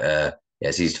stretch. But yeah,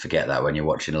 it's easy to forget that when you're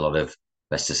watching a lot of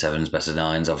best of sevens, best of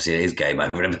nines. Obviously, it is game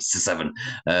over in best of seven.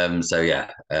 So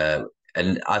yeah,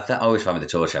 and I always find with the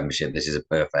Tour Championship, this is a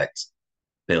perfect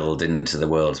build into the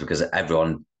Worlds because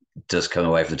everyone does come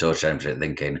away from the Tour Championship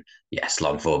thinking, yes,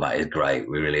 long format is great.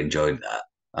 We really enjoyed that.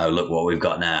 Oh, look what we've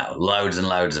got now. Loads and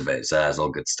loads of it. So that's all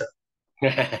good stuff.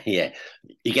 Yeah,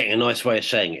 you're getting a nice way of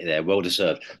saying it there. Well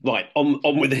deserved. Right, on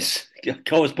with this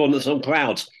correspondence on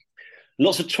crowds.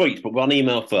 Lots of tweets, but one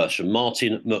email first from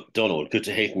Martin McDonald. Good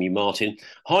to hear from you, Martin.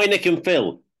 Hi, Nick and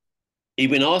Phil.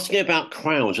 You've been asking about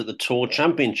crowds at the Tour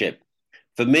Championship.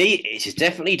 For me, it is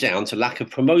definitely down to lack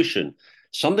of promotion,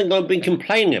 something I've been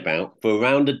complaining about for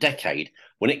around a decade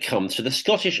when it comes to the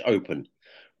Scottish Open.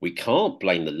 We can't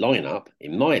blame the lineup,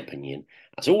 in my opinion,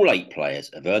 as all 8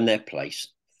 players have earned their place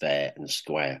fair and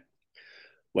square.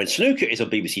 When snooker is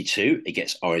on BBC Two, it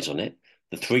gets eyes on it.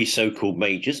 The 3 so-called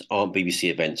majors aren't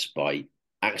BBC events by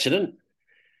accident.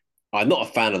 I'm not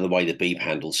a fan of the way the Beeb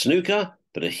handles snooker,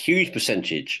 but a huge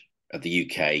percentage of the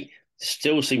UK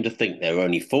still seem to think there are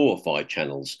only 4 or 5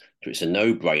 channels, so it's a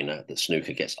no-brainer that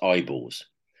snooker gets eyeballs.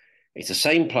 It's the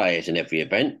same players in every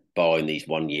event, barring these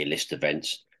one-year list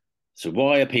events. So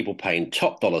why are people paying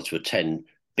top dollar to attend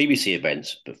BBC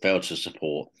events but fail to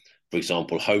support, for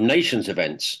example, Home Nations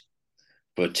events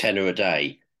for a tenner a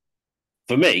day?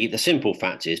 For me, the simple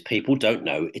fact is people don't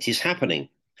know it is happening.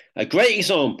 A great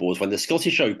example is when the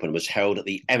Scottish Open was held at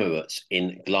the Emirates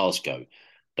in Glasgow,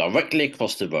 directly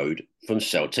across the road from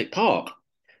Celtic Park.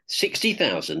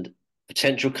 60,000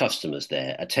 potential customers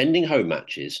there attending home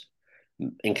matches,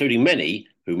 including many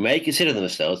who may consider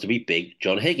themselves to be big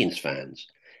John Higgins fans.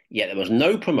 Yet there was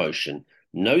no promotion,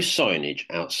 no signage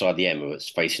outside the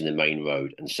Emirates facing the main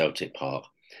road and Celtic Park.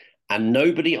 And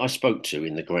nobody I spoke to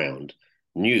in the ground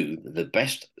knew that the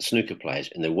best snooker players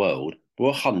in the world were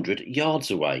 100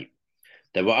 yards away.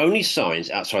 There were only signs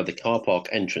outside the car park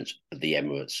entrance of the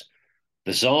Emirates.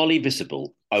 bizarrely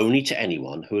visible only to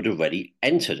anyone who had already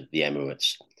entered the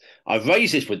Emirates. I've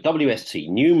raised this with WST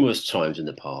numerous times in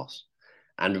the past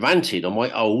and ranted on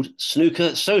my old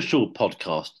Snooker Social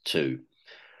podcast too.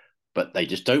 But they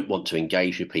just don't want to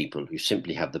engage with people who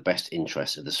simply have the best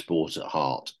interests of the sport at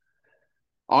heart.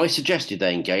 I suggested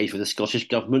they engage with the Scottish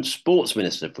Government Sports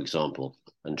Minister, for example,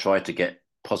 and try to get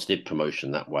positive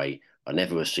promotion that way. I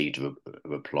never received a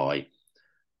reply.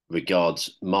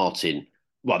 Regards, Martin.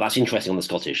 Well, that's interesting on the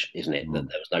Scottish, isn't it? That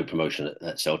there was no promotion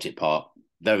at Celtic Park.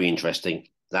 Very interesting.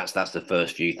 That's the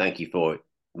first view. Thank you for it,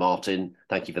 Martin.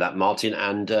 Thank you for that, Martin.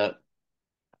 And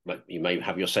you may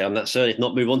have your say on that, sir. If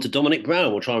not, move on to Dominic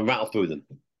Brown. We'll try and rattle through them.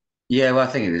 Yeah, well,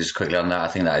 I think just quickly on that, I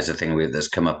think that is a thing that's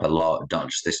come up a lot, not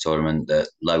just this tournament, that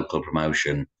local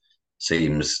promotion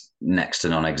seems next to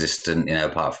non-existent,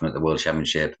 apart from at the World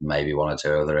Championship, maybe one or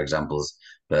two other examples,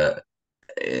 but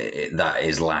that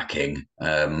is lacking.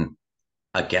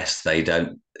 I guess they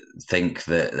don't think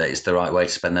that it's the right way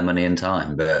to spend their money and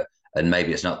time, and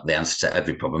maybe it's not the answer to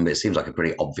every problem, but it seems like a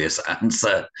pretty obvious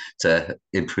answer to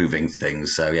improving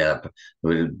things. So yeah, it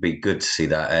would be good to see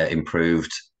that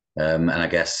improved. And I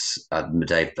guess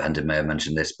Dave Hendon may have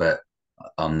mentioned this, but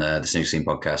on the Snooker Scene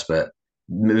podcast, but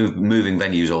moving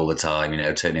venues all the time,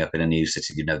 turning up in a new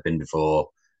city you've never been before.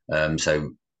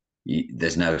 So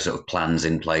there's no sort of plans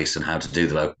in place on how to do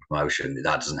the local promotion.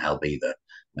 That doesn't help either.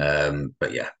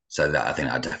 But yeah, so I think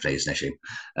that definitely is an issue.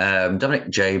 Dominic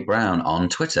J. Brown on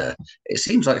Twitter. It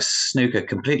seems like snooker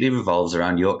completely revolves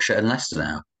around Yorkshire and Leicester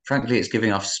now. Frankly, it's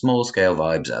giving off small scale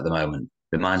vibes at the moment.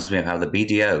 Reminds me of how the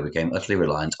BDO became utterly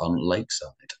reliant on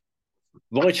Lakeside.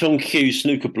 Right on Cue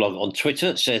Snooker blog on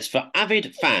Twitter says, for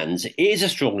avid fans, it is a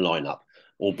strong lineup,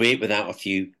 albeit without a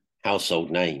few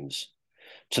household names.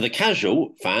 To the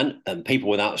casual fan and people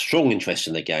without a strong interest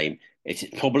in the game, it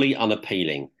is probably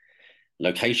unappealing.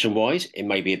 Location-wise, it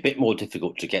may be a bit more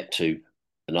difficult to get to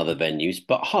than other venues,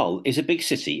 but Hull is a big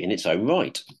city in its own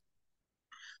right.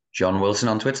 John Wilson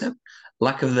on Twitter.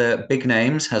 Lack of the big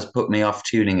names has put me off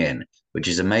tuning in, which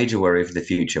is a major worry for the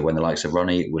future when the likes of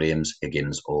Ronnie, Williams,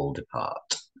 Higgins all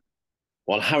depart.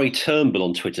 While Harry Turnbull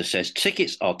on Twitter says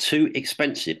tickets are too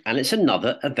expensive and it's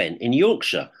another event in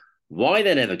Yorkshire. Why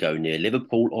they never go near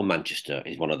Liverpool or Manchester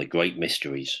is one of the great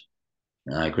mysteries.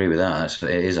 I agree with that.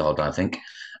 It is odd, I think.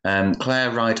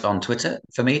 Claire Wright on Twitter.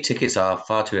 For me, tickets are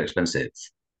far too expensive.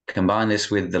 Combine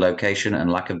this with the location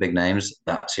and lack of big names,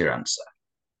 that's your answer.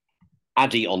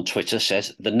 Addy on Twitter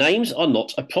says, the names are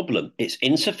not a problem. It's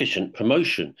insufficient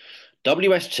promotion.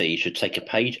 WST should take a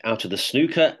page out of the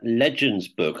Snooker Legends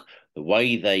book. The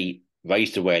way they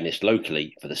raised awareness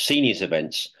locally for the seniors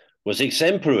events was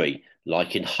exemplary,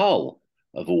 like in Hull,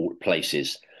 of all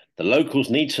places. The locals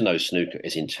need to know snooker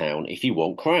is in town if you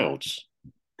want crowds.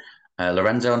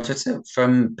 Lorenzo on Twitter.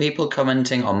 From people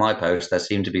commenting on my post, there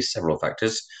seem to be several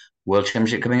factors. World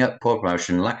Championship coming up, poor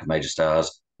promotion, lack of major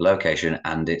stars, location,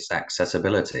 and its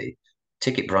accessibility.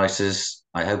 Ticket prices,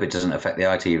 I hope it doesn't affect the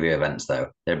ITV events, though.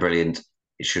 They're brilliant.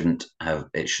 It shouldn't have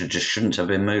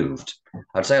been moved.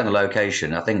 I'd say on the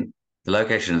location, I think the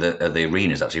location of the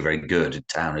arena is actually very good in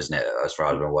town, isn't it, as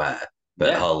far as I'm aware?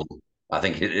 But yeah. Hull, I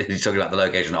think he's talking about the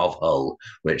location of Hull,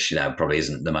 which, probably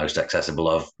isn't the most accessible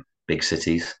of big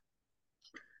cities.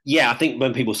 Yeah, I think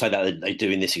when people say that, they do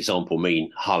in this example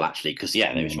mean Hull, actually, because,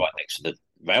 it's right next to the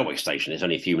railway station. It's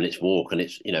only a few minutes walk and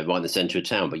it's, right in the centre of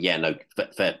town. But yeah, no,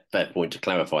 fair point to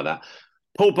clarify that.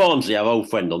 Paul Barnsley, our old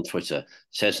friend on Twitter,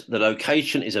 says the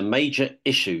location is a major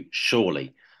issue,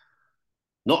 surely.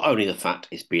 Not only the fact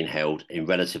it's being held in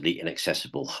relatively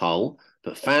inaccessible Hull,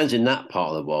 but fans in that part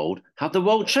of the world have the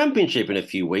World Championship in a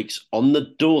few weeks on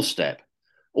the doorstep.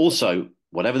 Also,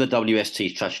 whatever the WST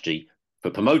strategy for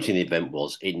promoting the event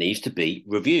was, it needs to be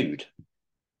reviewed.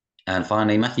 And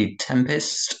finally, Matthew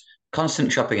Tempest.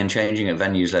 Constant shopping and changing at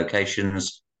venues'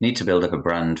 locations. Need to build up a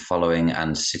brand following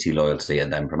and city loyalty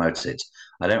and then promote it.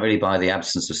 I don't really buy the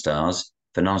absence of stars.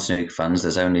 For non-snooker fans,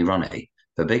 there's only Ronnie.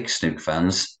 For big snooker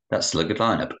fans, that's still a good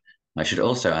lineup. I should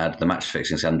also add the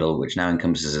match-fixing scandal, which now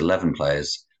encompasses 11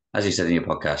 players. As you said in your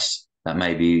podcast, that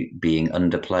may be being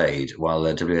underplayed, while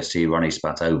the WST Ronnie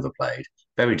spat overplayed.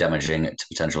 Very damaging to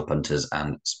potential punters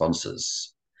and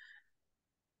sponsors.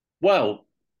 Well,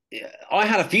 I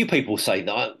had a few people say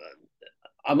that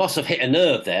I must have hit a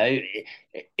nerve there.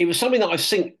 It was something that I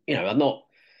think, I'm not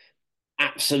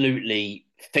absolutely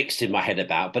fixed in my head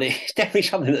about, but it's definitely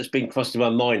something that's been crossed in my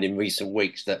mind in recent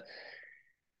weeks, that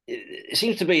it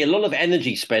seems to be a lot of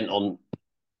energy spent on,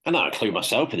 and I include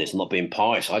myself in this, I'm not being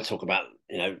pious. I talk about,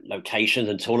 locations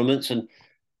and tournaments, and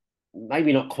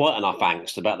maybe not quite enough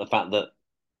angst about the fact that,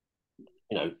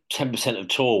 10% of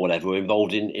tour or whatever are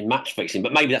involved in match fixing.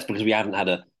 But maybe that's because we haven't had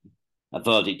a a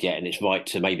verdict yet, and it's right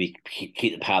to maybe keep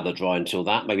the powder dry until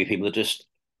that. Maybe people are just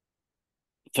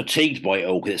fatigued by it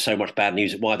all because it's so much bad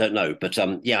news. Well, I don't know, but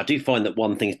yeah, I do find that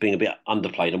one thing's being a bit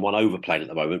underplayed and one overplayed at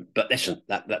the moment. But listen,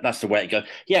 that's the way it goes.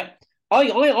 Yeah,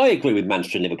 I agree with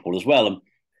Manchester and Liverpool as well.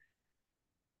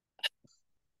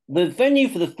 The venue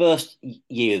for the first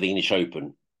year of the English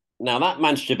Open. Now that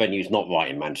Manchester venue is not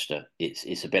right in Manchester.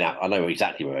 It's a bit out. I know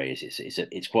exactly where it is.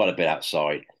 It's quite a bit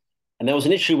outside. And there was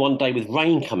an issue one day with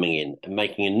rain coming in and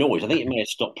making a noise. I think it may have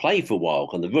stopped play for a while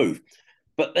on the roof.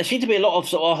 But there seemed to be a lot of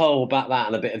sort of about that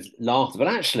and a bit of laughter. But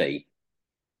actually,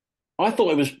 I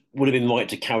thought would have been right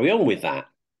to carry on with that.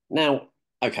 Now,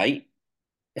 okay,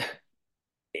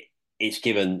 it's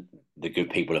given the good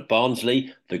people at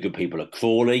Barnsley, the good people at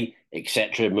Crawley,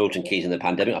 etc. Milton Keynes in the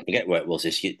pandemic. I forget where it was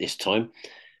this time.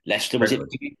 Leicester, was it?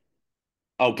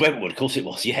 Oh, Brentwood, of course it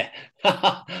was. Yeah,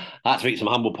 I had to eat some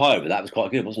humble pie, but that was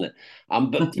quite good, wasn't it?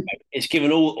 But it's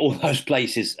given all those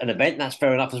places an event. That's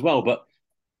fair enough as well. But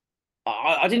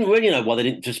I didn't really know why they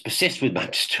didn't just persist with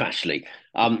Manchester actually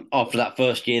after that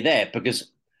first year there,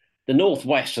 because the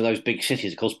Northwest and those big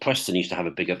cities. Of course, Preston used to have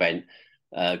a big event,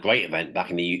 great event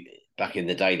back in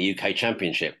the day, the UK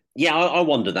Championship. Yeah, I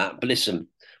wonder that. But listen,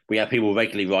 we have people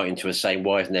regularly writing to us saying,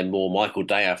 why isn't there more? Michael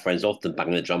Day, our friends, often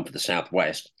banging the drum for the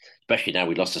Southwest, especially now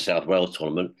we lost the South Wales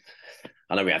tournament.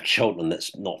 I know we have Cheltenham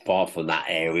that's not far from that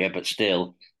area, but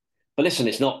still. But listen,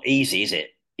 it's not easy, is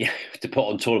it? To put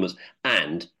on tournaments.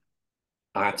 And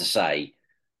I have to say,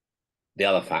 the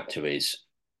other factor is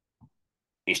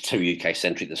it's too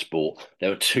UK-centric, the sport.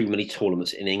 There are too many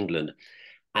tournaments in England.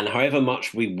 And however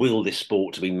much we will this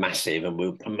sport to be massive and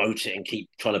we'll promote it and keep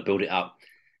trying to build it up,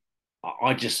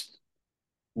 I just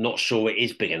not sure it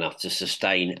is big enough to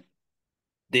sustain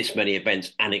this many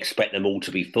events and expect them all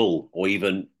to be full or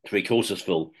even three-quarters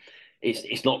full.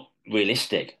 It's not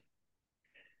realistic.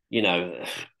 You know,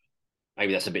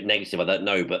 maybe that's a bit negative, I don't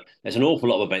know, but there's an awful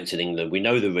lot of events in England. We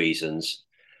know the reasons.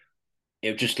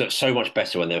 It just looks so much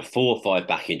better when there are 4 or 5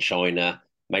 back in China.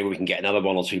 Maybe we can get another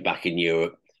 1 or 2 back in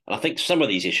Europe. And I think some of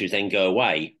these issues then go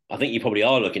away. I think you probably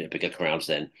are looking at bigger crowds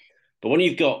then. But when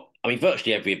you've got, I mean,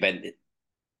 virtually every event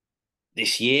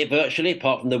this year, virtually,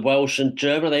 apart from the Welsh and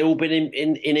German, have they all been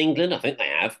in England? I think they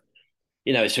have.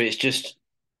 You know, so it's just,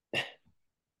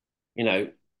 you know,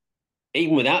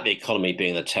 even without the economy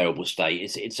being in a terrible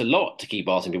state, it's a lot to keep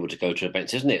asking people to go to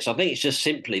events, isn't it? So I think it's just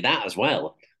simply that as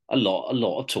well. A lot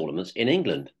of tournaments in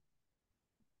England.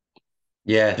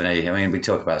 Yeah, definitely. I mean, we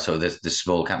talk about sort of the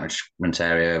small catchment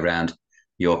area around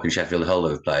York and Sheffield, Hull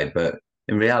have played, but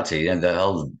in reality, the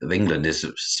whole of England is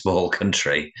a small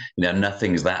country.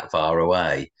 Nothing's that far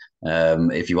away.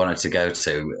 If you wanted to go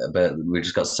to, but we've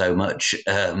just got so much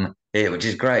here, which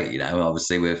is great.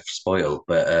 Obviously we're spoiled,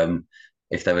 but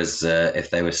if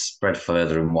they were spread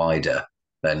further and wider,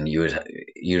 then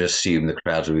you'd assume the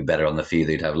crowds would be better on the few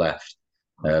they'd have left.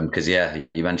 Because yeah,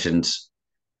 you mentioned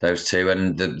those two,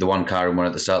 and the one Kyron won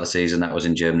at the start of the season, that was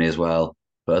in Germany as well.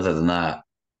 But other than that,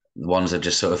 the ones that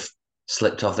just sort of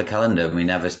slipped off the calendar. We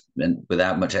never,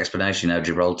 without much explanation.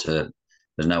 Gibraltar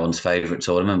was no one's favourite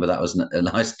tournament, but that was a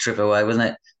nice trip away,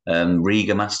 wasn't it?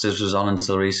 Riga Masters was on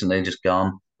until recently, just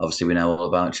gone. Obviously, we know all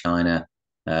about China.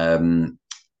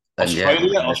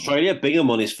 Australia,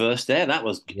 Bingham on his first there. That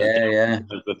was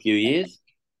for a few years.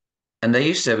 And they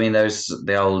used to, I mean,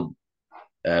 the old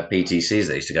PTCs,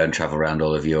 they used to go and travel around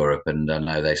all of Europe, and I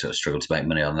know they sort of struggled to make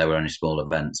money on. They were only small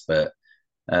events, but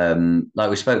like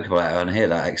we spoke about on here,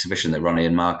 that exhibition that Ronnie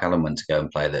and Mark Allen went to go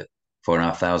and play, that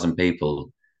 4,500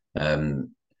 people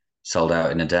sold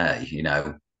out in a day.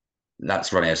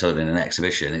 That's Ronnie O'Sullivan in an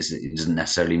exhibition. It doesn't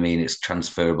necessarily mean it's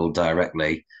transferable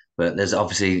directly, but there's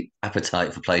obviously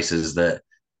appetite for places that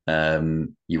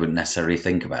you wouldn't necessarily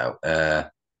think about.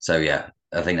 So yeah,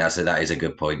 I think that is a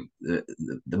good point.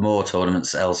 The more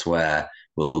tournaments elsewhere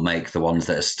will make the ones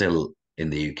that are still in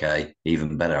the UK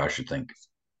even better, I should think.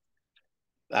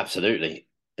 Absolutely.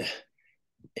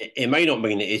 It may not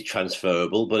mean it is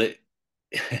transferable, but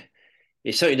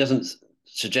it certainly doesn't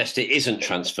suggest it isn't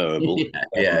transferable.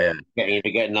 Yeah.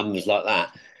 Getting numbers like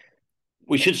that.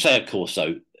 We should say, of course,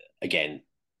 though, again,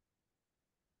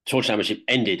 Tour Championship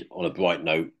ended on a bright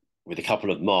note with a couple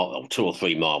of 2 or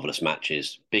 3 marvellous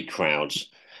matches, big crowds.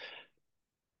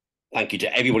 Thank you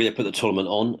to everybody that put the tournament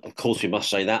on. Of course, we must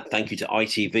say that. Thank you to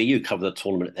ITV, who covered the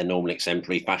tournament in their normal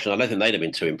exemplary fashion. I don't think they'd have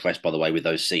been too impressed, by the way, with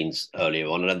those scenes earlier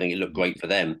on. I don't think it looked great for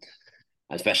them,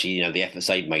 especially, the efforts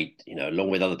they'd made, along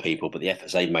with other people, but the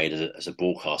efforts they'd made as a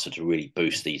broadcaster to really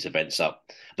boost these events up.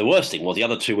 The worst thing was the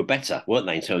other two were better, weren't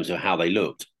they, in terms of how they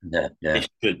looked? Yeah. This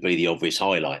could be the obvious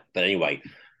highlight. But anyway,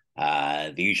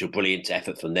 the usual brilliant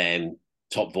effort from them,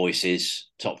 top voices,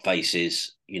 top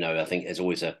faces, I think there's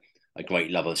always a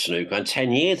great love of snooker. And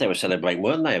 10 years they were celebrating,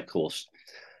 weren't they, of course?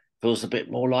 Feels a bit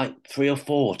more like 3 or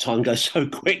 4. Time goes so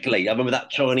quickly. I remember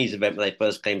that Chinese event when they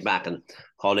first came back and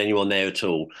hardly anyone there at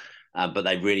all. But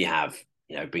they really have,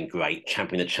 been great.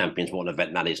 Champion of Champions, what an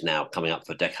event that is now, coming up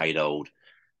for a decade old.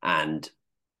 And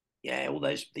yeah, all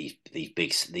those these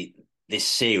big this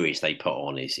series they put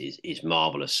on is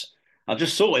marvellous. I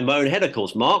just thought in my own head, of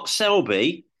course, Mark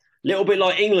Selby, a little bit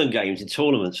like England games in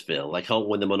tournaments, Phil. They can't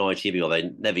win them on ITV, or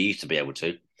they never used to be able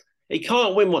to. He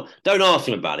can't win one. Don't ask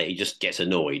him about it. He just gets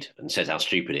annoyed and says how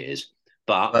stupid it is.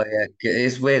 But yeah,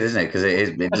 it's weird, isn't it? Because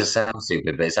it just sounds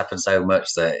stupid, but it's happened so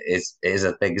much that it is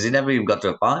a thing. Because he never even got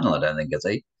to a final, I don't think, has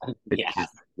he? Which yeah, is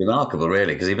remarkable,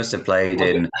 really, because he must have played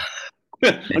in.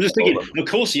 I'm just thinking, of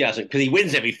course he hasn't, because he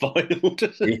wins every final.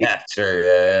 Yeah, true.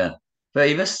 Yeah. But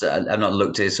he must, I've not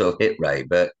looked at his sort of hit rate,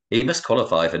 but he must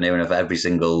qualify for near enough every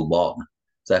single one.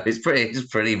 So it's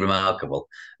pretty remarkable.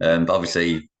 But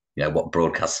obviously, what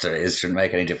broadcaster it is shouldn't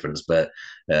make any difference. But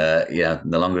the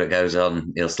longer it goes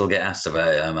on, he'll still get asked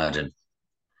about it, I imagine.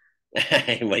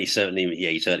 Well, he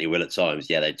certainly will at times.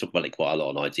 Yeah, they talk about it quite a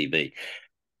lot on ITV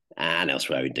and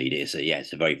elsewhere. Indeed,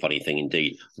 it's a very funny thing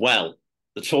indeed. Well,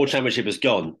 the Tour Championship has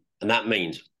gone, and that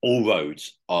means all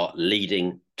roads are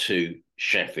leading to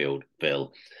Sheffield,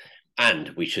 Bill. And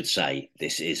we should say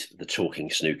this is the Talking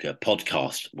Snooker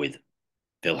podcast with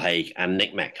Phil Haigh and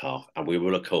Nick Metcalf, and we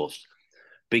will, of course,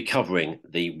 be covering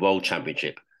the World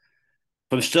Championship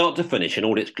from start to finish in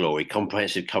all its glory.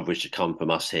 Comprehensive coverage to come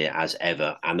from us here as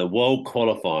ever. And the World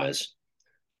Qualifiers,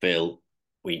 Phil,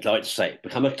 we'd like to say, it's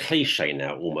become a cliche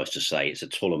now almost to say it's a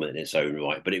tournament in its own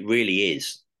right, but it really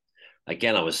is.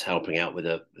 Again, I was helping out with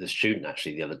a student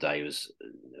actually the other day, was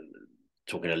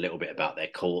talking a little bit about their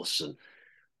course, and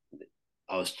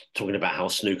I was talking about how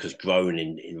snooker's grown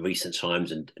in recent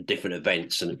times and different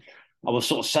events. And I was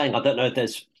sort of saying, I don't know if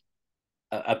there's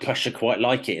a pressure quite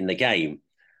like it in the game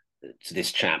to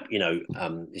this chap,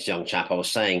 this young chap. I was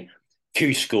saying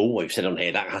Q School, we've said on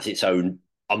here, that has its own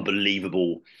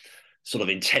unbelievable sort of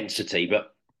intensity,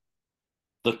 but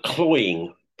the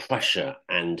cloying pressure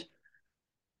and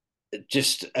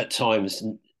just at times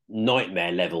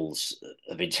nightmare levels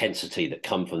of intensity that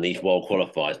come from these world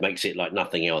qualifiers makes it like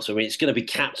nothing else. I mean, it's going to be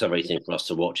captivating for us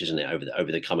to watch, isn't it,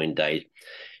 over the coming days?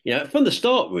 From the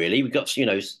start, really, we've got,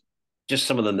 just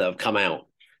some of them that have come out.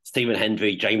 Stephen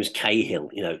Hendry, James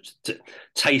Cahill,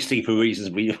 tasty for reasons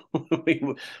we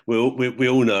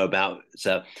all know about.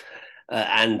 So,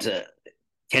 and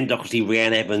Ken Doherty,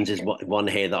 Rhiannon Evans is one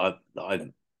here that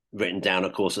I've written down.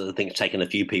 Of course, I think it's taken a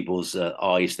few people's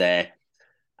eyes there.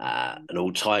 An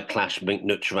old Thai clash, Mink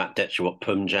Nutrat, Detchawat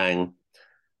Pumjang,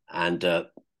 and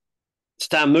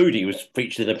Stan Moody was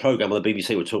featured in a programme on the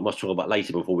BBC we'll much talk about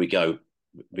later before we go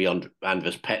beyond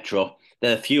Andres Petrov.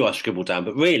 There are a few I scribbled down,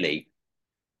 but really,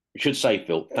 I should say,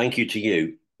 Phil, thank you to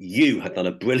you. You have done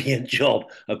a brilliant job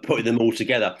of putting them all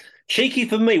together. Cheeky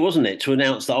for me, wasn't it, to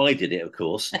announce that I did it, of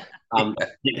course.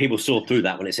 People saw through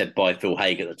that when it said by Phil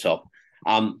Haigh at the top.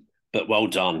 But well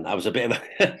done. That was a bit of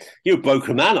a... You were a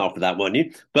broken man after that, weren't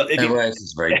you? But It's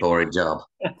a very boring job.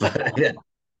 But, yeah.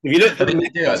 If you look for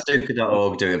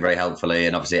Snooker.org do it very helpfully,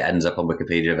 and obviously it ends up on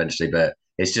Wikipedia eventually. But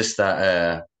it's just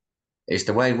that it's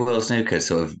the way World Snooker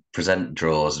sort of present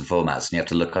draws and formats, and you have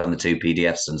to look on the two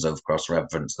PDFs and sort of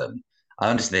cross-reference them. I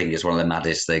honestly think it's one of the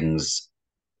maddest things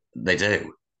they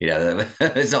do.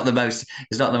 It's not the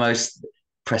most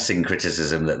pressing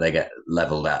criticism that they get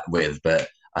leveled at with, but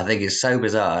I think it's so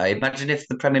bizarre. Imagine if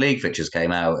the Premier League fixtures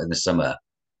came out in the summer,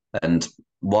 and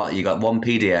you got one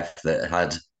PDF that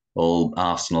had all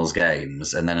Arsenal's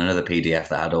games, and then another PDF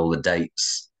that had all the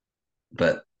dates,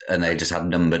 and they just had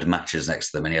numbered matches next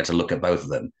to them, and you had to look at both of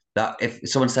them. That if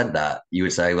someone said that, you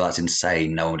would say, "Well, that's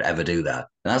insane. No one would ever do that."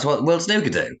 And that's what World Snooker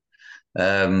do.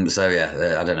 So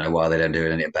yeah, I don't know why they don't do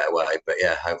it in a better way, but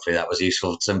yeah, hopefully that was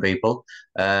useful to some people.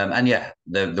 And yeah,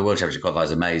 the World Championship qualifier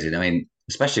is amazing. I mean,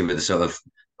 especially with the sort of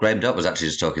Graham Dutt was actually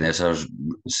just talking there, so I was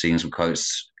seeing some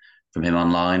quotes from him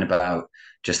online about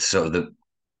just sort of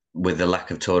with the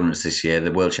lack of tournaments this year,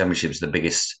 the World Championship is the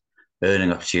biggest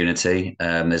earning opportunity.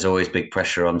 There's always big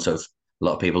pressure on sort of a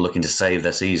lot of people looking to save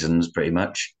their seasons pretty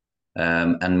much,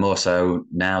 and more so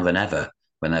now than ever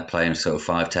when they're playing sort of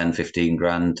 5, 10, 15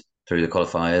 grand through the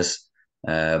qualifiers.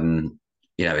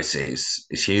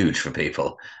 It's huge for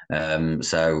people. And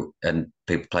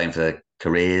people playing for their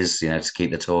careers, to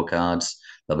keep the tour cards.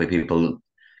 There'll be people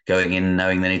going in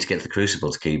knowing they need to get to the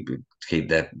Crucible to keep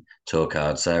their tour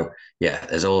cards. So yeah,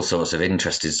 there's all sorts of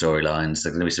interesting storylines.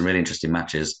 There's going to be some really interesting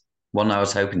matches. One I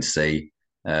was hoping to see,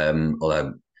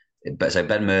 although But so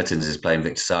Ben Mertens is playing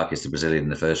Victor Sarkis, the Brazilian, in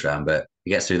the first round, but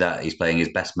he gets through that. He's playing his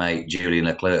best mate, Julian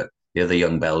Leclerc, the other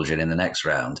young Belgian, in the next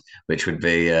round, which would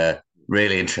be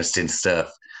really interesting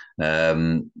stuff.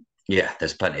 Yeah,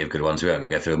 there's plenty of good ones. We won't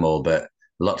go through them all, but a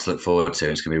lot to look forward to.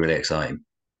 It's going to be really exciting.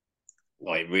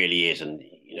 Oh, it really is. And,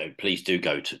 please do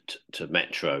go to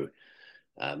Metro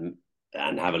and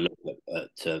have a look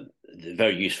at the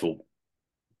very useful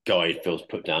guide Phil's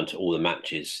put down to all the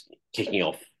matches kicking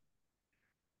off,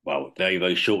 well, very,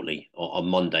 very shortly on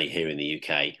Monday here in the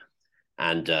UK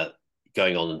and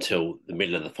going on until the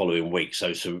middle of the following week.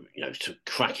 So some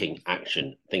cracking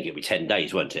action. I think it'll be 10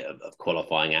 days, won't it, of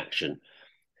qualifying action.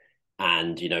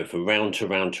 And, from round to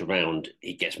round to round,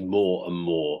 it gets more and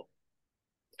more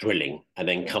thrilling. And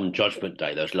then come Judgment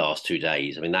Day, those last 2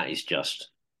 days, I mean, that is just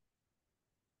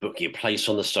booking a place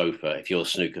on the sofa if you're a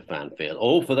snooker fan, Phil.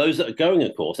 Or for those that are going,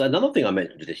 of course. Another thing I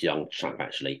mentioned to this young chap,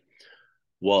 actually,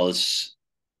 was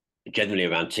generally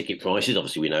around ticket prices.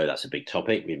 Obviously, we know that's a big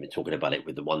topic. We've been talking about it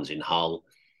with the ones in Hull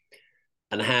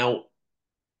and how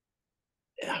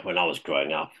when I was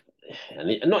growing up,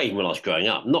 and not even when I was growing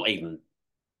up, not even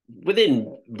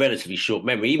within relatively short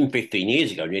memory, even 15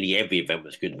 years ago, nearly every event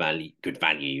was good value,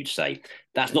 you'd say.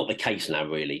 That's not the case now,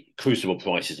 really. Crucible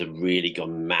prices have really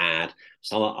gone mad.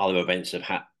 Some other events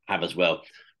have as well.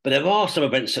 But there are some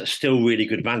events that are still really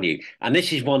good value. And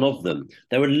this is one of them.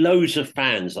 There are loads of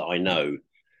fans that I know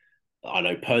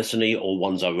personally, or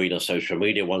ones I read on social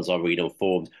media, ones I read on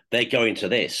forums. They're going to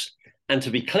this. And to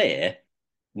be clear,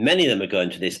 many of them are going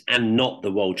to this and not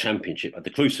the World Championship at the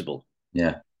Crucible.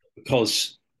 Yeah.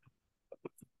 Because,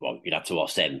 well, you'd have to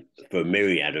ask them for a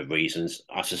myriad of reasons.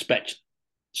 I suspect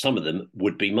some of them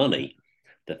would be money.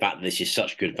 The fact that this is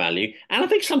such good value. And I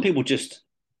think some people just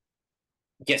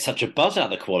get such a buzz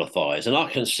out of the qualifiers, and I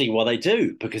can see why they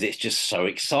do, because it's just so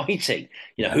exciting.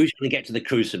 Who's going to get to the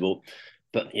Crucible?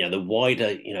 But, the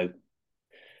wider,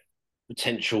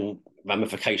 potential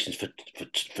ramifications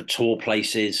for tour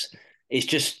places. It's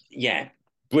just,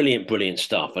 brilliant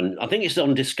stuff. And I think it's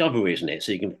on Discovery, isn't it?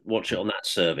 So you can watch it on that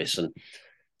service. And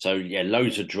so,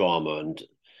 loads of drama. And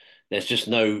there's just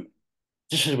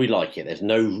as we like it, there's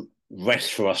no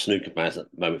rest for us snooker fans at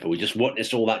the moment. But we just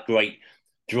witnessed all that great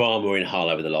drama in Hull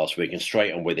over the last week, and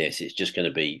straight on with this, it's just going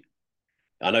to be.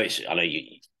 I know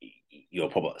you're a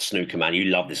proper snooker man. You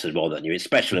love this as well, don't you? It's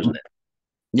special, isn't it?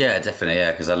 Yeah, definitely.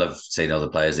 Yeah, because I love seeing all the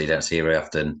players that you don't see very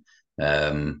often.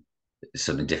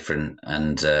 Something different,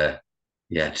 and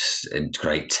just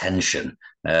great tension.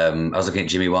 I was looking at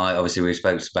Jimmy White. Obviously, we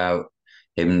spoke about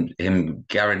him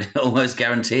almost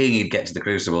guaranteeing he'd get to the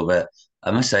Crucible, but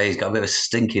I must say he's got a bit of a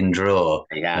stinking draw.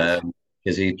 He has.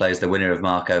 Because he plays the winner of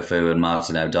Marco Fu and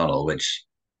Martin O'Donnell, which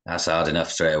that's hard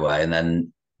enough straight away. And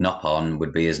then Noppon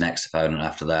would be his next opponent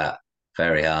after that.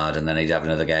 Very hard. And then he'd have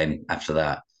another game after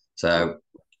that. So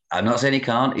I'm not saying he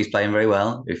can't. He's playing very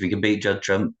well. If he can beat Judd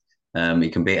Trump, he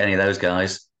can beat any of those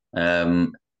guys.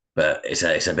 But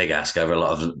it's a big ask over a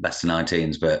lot of best of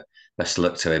 19s, but best of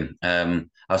luck to him.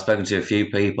 I've spoken to a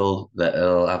few people that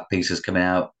will have pieces coming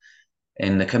out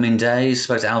in the coming days.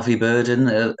 Spoke to Alfie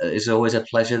Burden. It's always a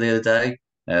pleasure the other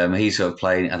day. He's sort of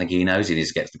playing. I think he knows he needs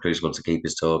to get to the Crucible to keep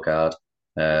his tour card.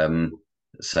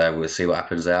 So we'll see what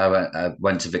happens there. I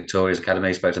went to Victoria's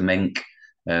Academy, spoke to Mink,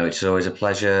 which is always a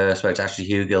pleasure. Spoke to Ashley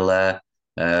Hugill there.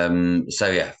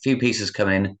 A few pieces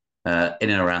coming in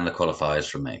and around the qualifiers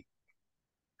from me.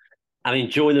 And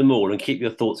enjoy them all, and keep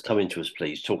your thoughts coming to us,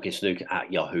 please.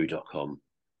 talkingsnooker@yahoo.com.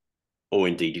 Or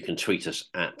indeed, you can tweet us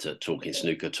at Talking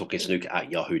Snooker,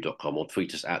 talkingsnooker@yahoo.com, or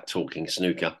tweet us at Talking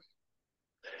Snooker.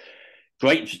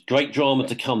 Great drama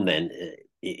to come then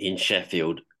in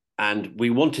Sheffield. And we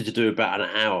wanted to do about an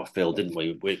hour, Phil, didn't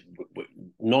we? We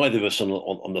neither of us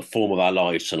on the form of our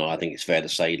lives tonight, I think it's fair to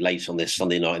say, late on this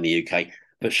Sunday night in the UK.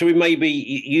 But should we maybe,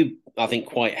 you I think,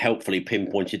 quite helpfully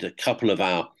pinpointed a couple of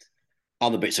our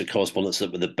other bits of correspondence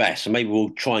that were the best. So maybe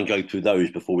we'll try and go through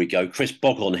those before we go. Chris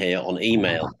Boglon here on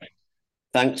email.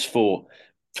 Thanks for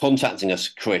contacting us,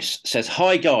 Chris. Says,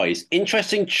 hi, guys.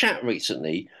 Interesting chat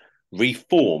recently.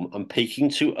 Reform and peaking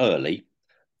too early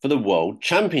for the World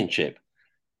Championship.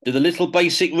 Did a little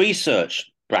basic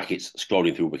research, brackets,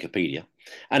 scrolling through Wikipedia.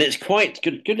 And it's quite,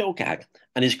 good little gag,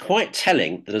 and it's quite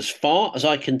telling that as far as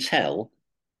I can tell,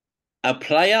 a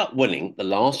player winning the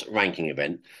last ranking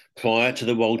event prior to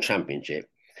the World Championship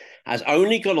has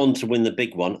only gone on to win the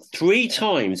big one 3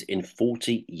 times in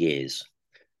 40 years.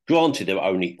 Granted, there were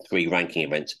only 3 ranking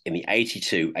events in the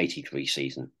 82-83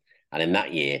 season. And in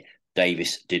that year,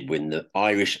 Davis did win the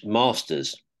Irish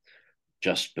Masters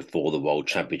just before the World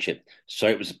Championship. So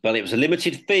it was a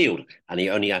limited field, and he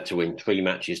only had to win 3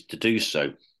 matches to do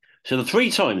so. So the 3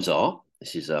 times are,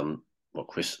 this is what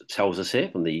Chris tells us here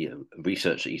from the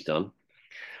research that he's done.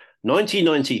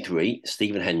 1993,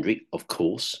 Stephen Hendry, of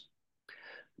course.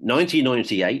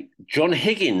 1998, John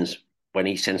Higgins, when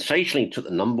he sensationally took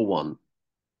the number one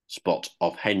spot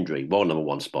of Hendry, world number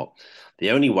one spot,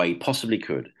 the only way he possibly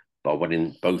could by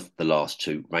winning both the last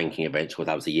two ranking events, because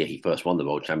that was the year he first won the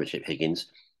World Championship, Higgins.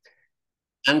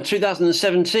 And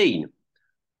 2017,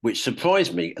 which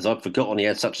surprised me, as I'd forgotten he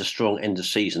had such a strong end of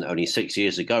season only 6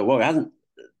 years ago. Well, it hasn't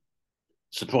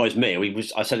surprised me.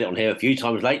 I said it on here a few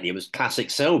times lately. It was classic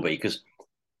Selby, because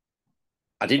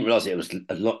I didn't realise it was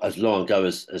as long ago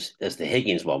as the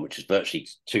Higgins one, which is virtually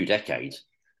 2 decades.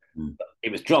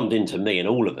 It was drummed into me and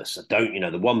all of us.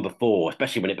 The one before,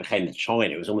 especially when it became the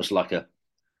China, it was almost like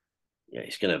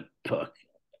it's going to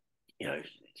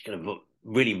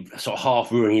really sort of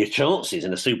half ruin your chances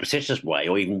in a superstitious way,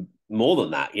 or even more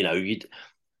than that.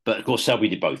 But of course, Selby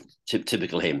did both.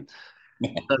 Typical him.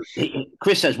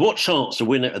 Chris says, what chance the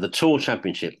winner of the Tour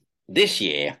Championship this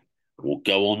year will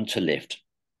go on to lift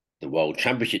the World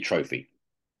Championship trophy?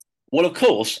 Well, of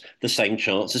course, the same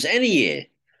chance as any year,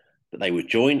 but they would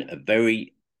join a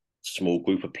very small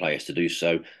group of players to do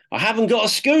so. I haven't got a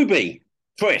Scooby.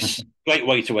 Chris, great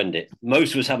way to end it.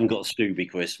 Most of us haven't got a Scooby,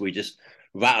 Chris. We just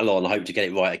rattle on. I hope to get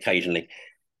it right occasionally.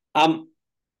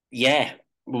 Yeah.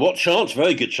 What chance?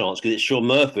 Very good chance, because it's Shaun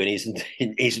Murphy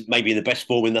and he's maybe in the best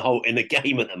form in the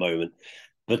game at the moment.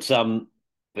 But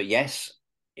yes,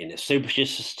 in the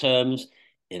superstitious terms,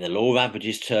 in the law of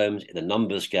averages terms, in the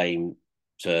numbers game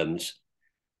terms,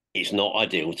 it's not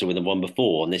ideal to win the one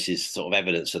before, and this is sort of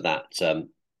evidence of that.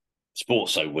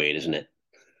 Sport's so weird, isn't it?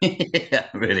 Yeah,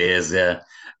 it really is. Yeah,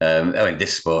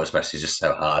 this sport especially is just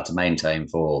so hard to maintain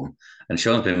form, and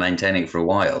Shaun's been maintaining it for a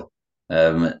while.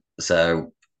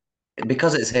 So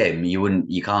because it's him,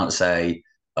 you can't say,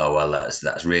 oh well,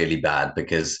 that's really bad,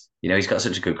 because he's got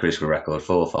such a good crucial record,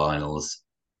 4 finals.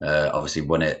 Obviously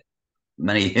won it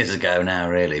many years ago now,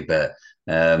 really, but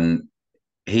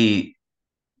he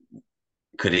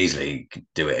could easily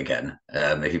do it again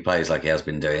if he plays like he has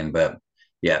been doing. But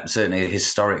yeah, certainly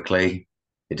historically,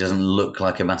 it doesn't look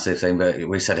like a massive thing. But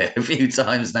we said it a few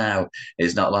times now.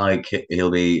 It's not like he'll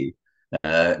be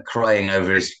crying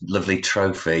over his lovely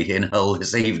trophy in Hull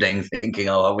this evening, thinking,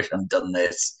 "Oh, I wish I'd done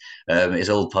this." It's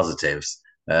all positives.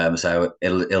 So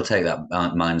he'll take that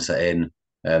mindset in.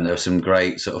 There were some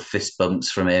great sort of fist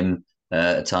bumps from him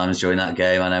at times during that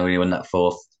game. I know when he won that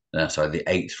the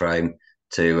 8th frame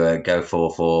to go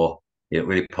 4-4, it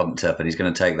really pumped up, and he's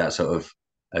going to take that sort of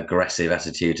aggressive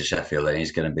attitude to Sheffield, and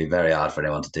he's going to be very hard for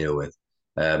anyone to deal with.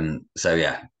 So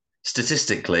yeah,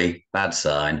 statistically, bad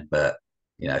sign, but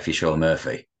if you're Shaun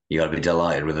Murphy, you got to be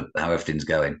delighted with how everything's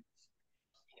going.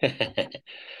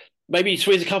 Maybe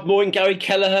squeeze a couple more in Gary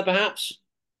Kelleher, perhaps.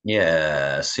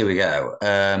 Yes, here we go.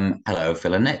 Hello,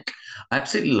 Phil and Nick. I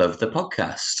absolutely love the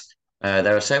podcast.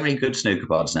 There are so many good snooker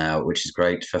pods now, which is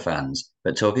great for fans.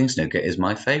 But Talking Snooker is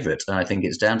my favourite, and I think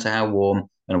it's down to how warm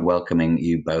and welcoming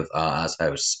you both are as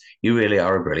hosts. You really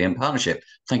are a brilliant partnership.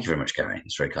 Thank you very much, Gary.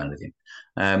 It's very kind of you.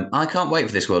 I can't wait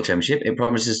for this World Championship. It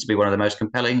promises to be one of the most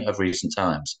compelling of recent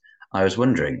times. I was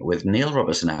wondering, with Neil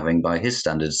Robertson having, by his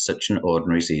standards, such an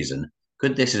ordinary season,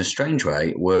 could this, in a strange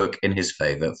way, work in his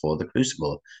favour for the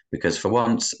Crucible? Because for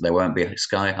once, there won't be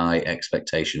sky-high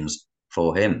expectations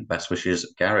for him. Best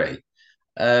wishes, Gary.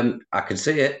 I can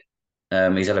see it.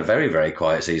 He's had a very, very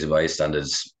quiet season by his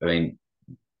standards. I mean,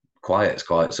 quiet's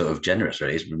quite sort of generous,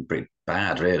 really. It's been pretty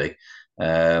bad, really,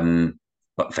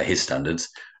 but for his standards.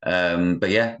 But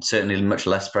yeah, certainly much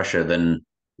less pressure than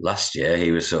last year.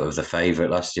 He was sort of the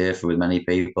favourite last year with many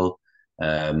people.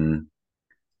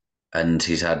 And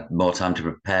he's had more time to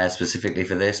prepare specifically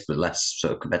for this, but less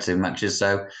sort of competitive matches.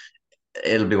 So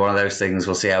it'll be one of those things.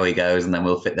 We'll see how he goes, and then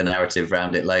we'll fit the narrative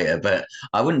around it later. But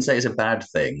I wouldn't say it's a bad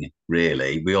thing,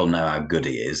 really. We all know how good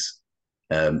he is.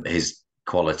 His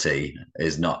quality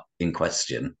is not in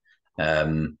question.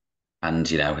 And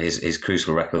his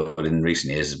crucial record in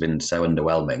recent years has been so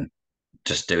underwhelming.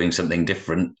 Just doing something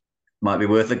different might be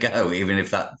worth a go, even if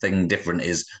that thing different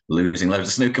is losing loads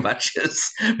of snooker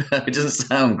matches. It doesn't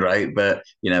sound great, but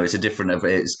it's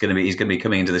he's going to be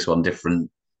coming into this one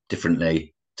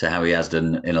differently to how he has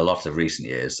done in a lot of recent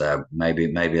years. So maybe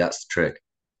that's the trick.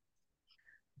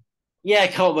 Yeah, I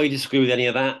can't really disagree with any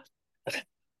of that.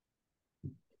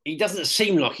 He doesn't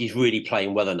seem like he's really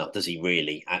playing well enough, does he,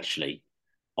 really, actually,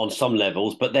 on some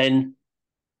levels? But then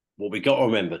what we got to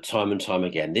remember time and time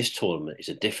again, this tournament is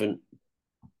a different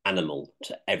animal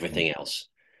to everything else.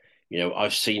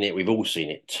 I've seen it, we've all seen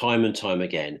it time and time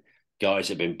again. Guys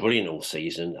have been brilliant all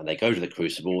season, and they go to the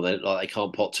Crucible, they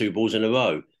can't pot 2 balls in a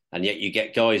row. And yet you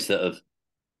get guys that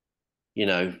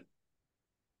have,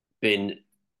 been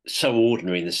so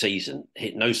ordinary in the season,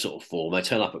 hit no sort of form. They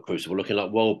turn up at Crucible looking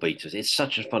like world beaters. It's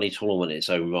such a funny tournament in its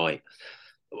own right.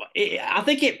 I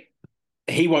think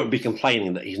he won't be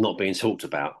complaining that he's not being talked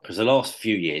about, because the last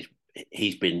few years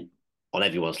he's been on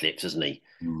everyone's lips, hasn't he?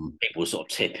 People sort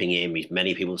of tipping him. He's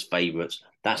many people's favourites.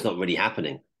 That's not really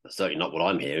happening. That's certainly not what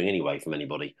I'm hearing anyway from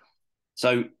anybody.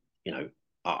 So,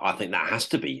 I think that has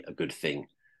to be a good thing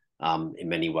in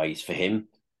many ways for him.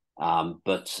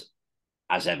 But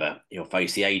as ever, he'll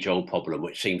face the age-old problem,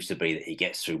 which seems to be that he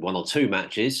gets through one or two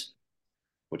matches,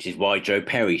 which is why Joe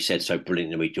Perry said so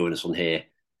brilliantly when he joined us on here.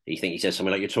 He said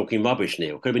something like, "You're talking rubbish,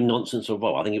 Neil." Could have been nonsense or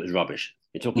what. I think it was rubbish.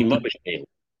 You're talking rubbish, Neil.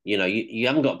 You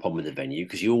haven't got a problem with the venue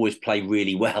because you always play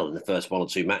really well in the first one or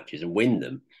two matches and win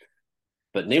them.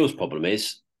 But Neil's problem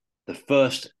is the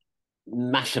first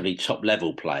massively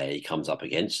top-level player he comes up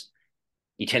against,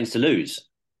 he tends to lose.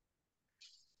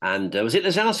 And was it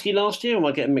Lazowski last year? Or am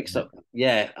I getting mixed up?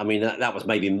 Yeah, I mean, that was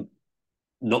maybe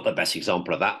not the best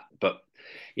example of that, but,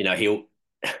 he'll...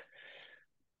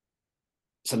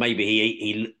 So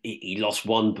maybe he lost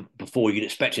one before you'd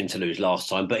expect him to lose last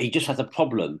time, but he just has a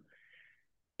problem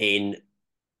in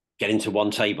getting to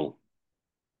one table,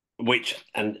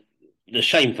 and the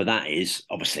shame for that is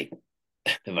obviously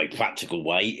a very practical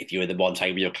way. If you're in the one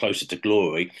table, you're closer to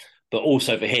glory, but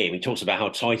also for him, he talks about how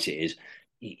tight it is.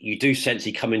 You do sense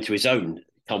he come into his own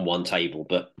come one table,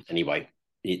 but anyway,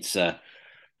 it's part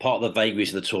of the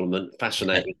vagaries of the tournament.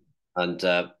 Fascinating, and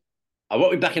I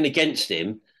won't be backing against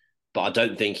him, but I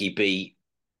don't think he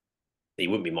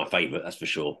wouldn't be my favourite, that's for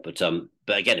sure. But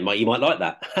again, you might like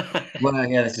that. Well,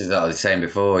 yeah, this is what I was saying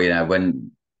before.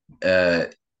 When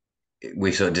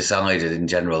we sort of decided in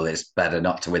general it's better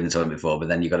not to win the tournament before, but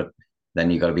then you got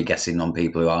to be guessing on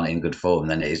people who aren't in good form.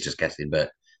 Then it is just guessing.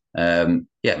 But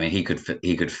yeah, I mean, he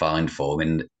could find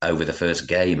form over the first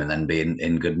game and then be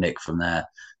in good nick from there.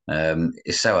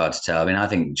 It's so hard to tell. I mean, I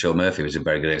think Shaun Murphy was a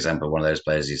very good example of one of those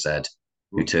players you said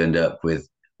who turned up with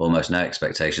almost no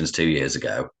expectations 2 years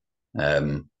ago.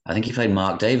 I think he played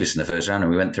Mark Davis in the first round,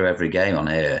 and we went through every game on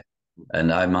here.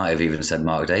 And I might have even said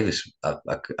Mark Davis,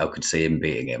 I could see him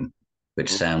beating him,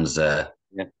 which sounds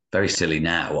very silly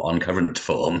now on current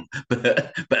form.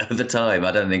 But at the time,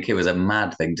 I don't think it was a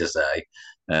mad thing to say.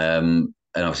 And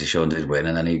obviously, Shaun did win,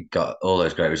 and then he got all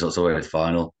those great results all the way to the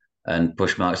final and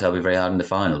pushed Mark Selby very hard in the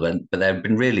final. But there had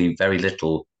been really very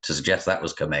little to suggest that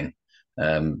was coming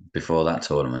before that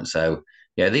tournament. So,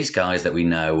 yeah, these guys that we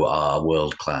know are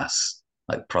world class,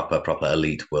 like proper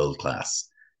elite world class,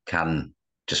 can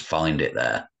just find it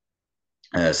there.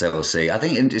 So we'll see. I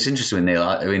think it's interesting with Neil.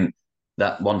 I mean,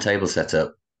 that one table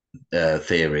setup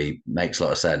theory makes a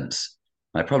lot of sense.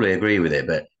 I probably agree with it,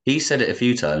 but he said it a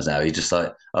few times now. He's just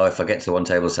like, "Oh, if I get to one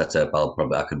table setup,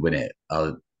 I could win it.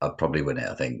 I'll probably win it."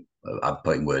 I think I'm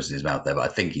putting words in his mouth there, but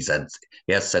I think he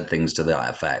has said things to that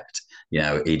effect.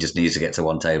 He just needs to get to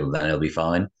one table, then he'll be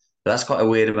fine. But that's quite a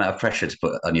weird amount of pressure to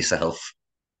put on yourself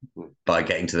by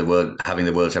getting to having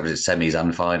the World Championship semis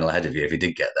and final ahead of you if you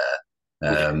did get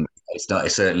there.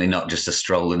 It's certainly not just a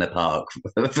stroll in the park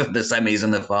for the semis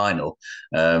and the final.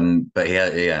 But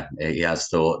he has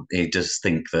thought, he does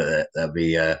think that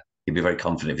he'd be very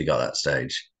confident if he got that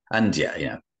stage. And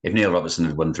if Neil Robertson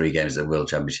had won 3 games at the World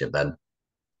Championship, then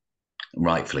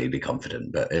rightfully he'd be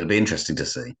confident. But it'll be interesting to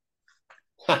see.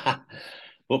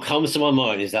 What comes to my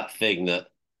mind is that thing that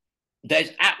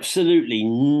there's absolutely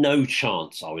no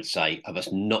chance, I would say, of us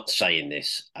not saying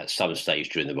this at some stage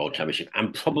during the World Championship,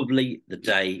 and probably the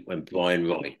day when Brian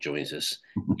Wright joins us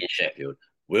in Sheffield.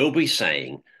 We'll be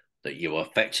saying that you're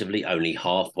effectively only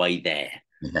halfway there.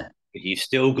 Yeah. But you've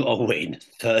still got to win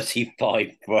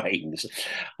 35 frames.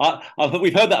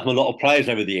 We've heard that from a lot of players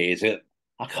over the years.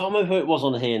 I can't remember who it was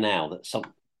on here now that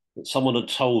someone had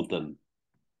told them.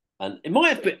 And it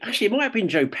might have been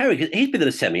Joe Perry, because he's been in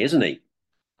the semi, isn't he?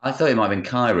 I thought it might have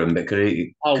been Kyron, but could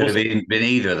have been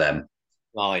either of them.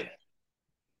 Right.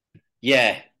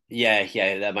 Yeah,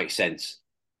 that makes sense.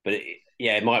 But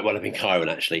it might well have been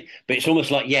Kyron, actually. But it's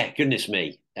almost like, goodness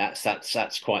me,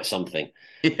 that's quite something.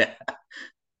 Yeah.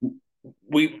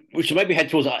 We should maybe head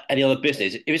towards any other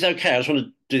business. If it's okay, I just want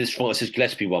to do this Francis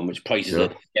Gillespie one, which praises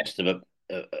a guest of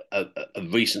a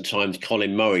recent times,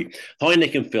 Colin Murray. Hi,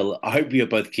 Nick and Phil. I hope you're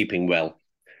both keeping well.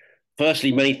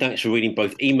 Firstly, many thanks for reading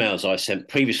both emails I sent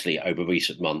previously over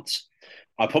recent months.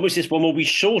 I promise this one will be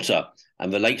shorter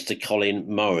and relates to Colin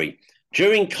Murray.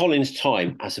 During Colin's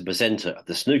time as a presenter of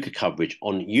the snooker coverage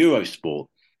on Eurosport,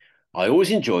 I always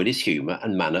enjoyed his humour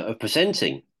and manner of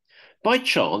presenting. By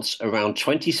chance, around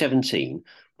 2017,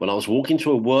 when I was walking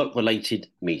to a work-related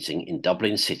meeting in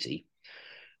Dublin City,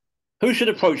 Who should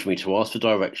approach me to ask for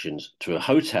directions to a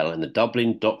hotel in the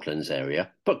Dublin Docklands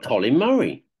area but Colin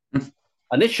Murray?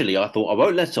 Initially, I thought I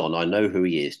won't let on I know who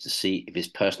he is to see if his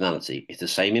personality is the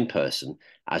same in person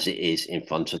as it is in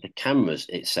front of the cameras,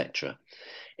 etc.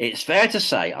 It's fair to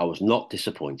say I was not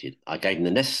disappointed. I gave him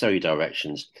the necessary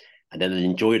directions and then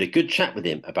enjoyed a good chat with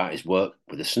him about his work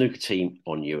with the snooker team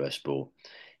on Eurosport.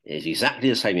 It is exactly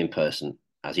the same in person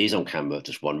as he is on camera,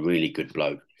 just one really good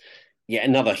bloke. Yet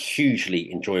another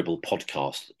hugely enjoyable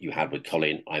podcast you had with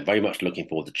Colin. I'm very much looking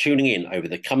forward to tuning in over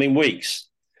the coming weeks.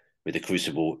 With the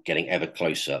Crucible getting ever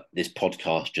closer, this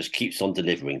podcast just keeps on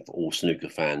delivering for all snooker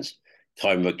fans.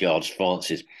 Kind regards,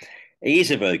 Francis. He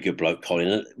is a very good bloke, Colin.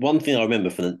 And one thing I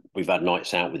remember from we've had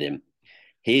nights out with him,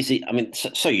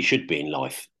 so you should be in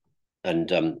life.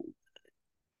 And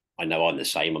I know I'm the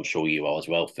same. I'm sure you are as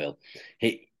well, Phil.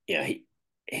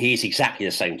 He's exactly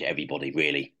the same to everybody,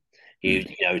 really.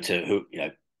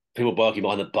 People working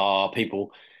behind the bar,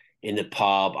 people in the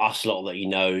pub, us lot that he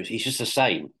knows. He's just the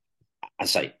same. I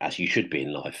say, as you should be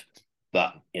in life.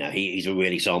 But he's a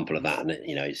real example of that, and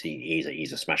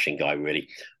he's a smashing guy. Really,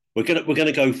 we're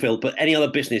gonna go, Phil. But any other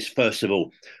business first of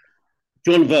all?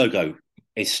 John Virgo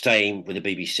is staying with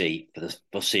the BBC for the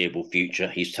foreseeable future.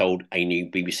 He's told a new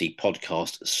BBC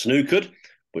podcast, Snookered,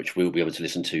 which we'll be able to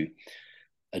listen to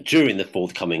during the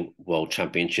forthcoming World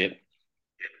Championship.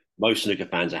 Most snooker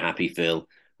fans are happy, Phil.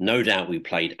 No doubt we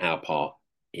played our part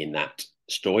in that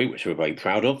story, which we're very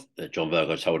proud of. John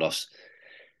Virgo told us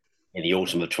in the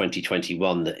autumn of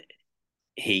 2021 that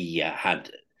he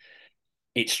had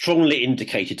it strongly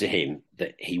indicated to him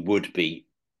that he would be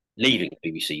leaving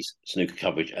BBC's snooker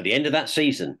coverage at the end of that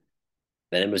season.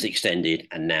 Then it was extended,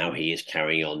 and now he is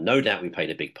carrying on. No doubt we played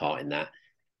a big part in that.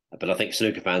 But I think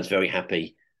snooker fans very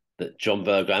happy that John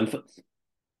Virgo, and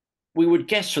we would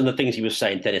guess from the things he was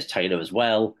saying, Dennis Taylor as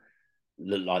well,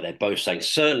 like they're both saying,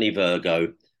 certainly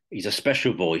Virgo, he's a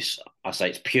special voice. I say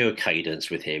it's pure cadence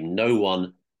with him. No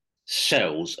one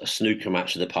sells a snooker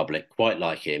match to the public quite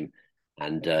like him.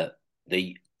 And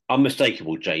the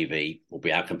unmistakable JV will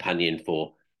be our companion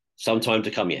for some time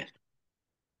to come yet.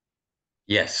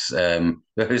 Yes,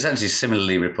 it was actually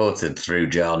similarly reported through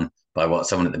John by what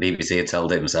someone at the BBC had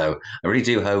told him. So I really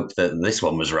do hope that this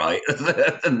one was right,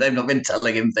 and they've not been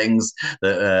telling him things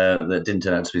that didn't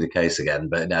turn out to be the case again.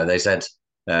 But no, they said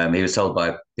he was told by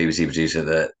a BBC producer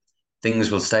that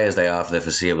things will stay as they are for the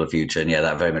foreseeable future, and yeah,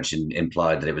 that very much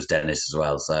implied that it was Dennis as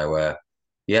well. So I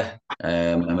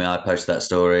posted that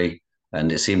story,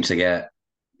 and it seemed to get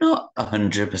not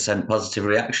 100% positive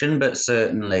reaction, but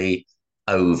certainly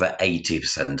over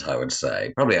 80%, I would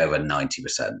say, probably over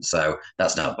 90%. So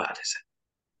that's not bad, is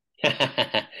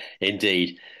it?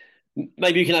 Indeed.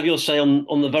 Maybe you can have your say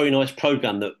on the very nice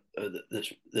programme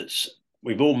that's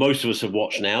most of us have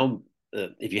watched now.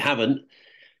 If you haven't,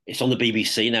 it's on the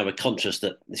BBC. Now we're conscious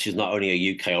that this is not only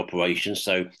a UK operation,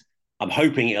 so I'm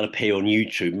hoping it'll appear on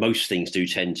YouTube. Most things do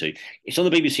tend to. It's on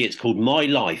the BBC. It's called My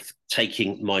Life,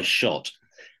 Taking My Shot.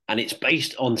 And it's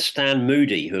based on Stan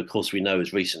Moody, who, of course, we know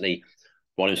has recently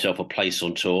won himself a place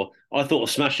on tour. I thought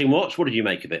a smashing watch. What did you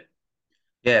make of it?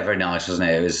 Yeah, very nice, wasn't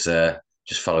it? It was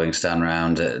just following Stan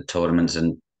around at tournaments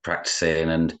and practicing,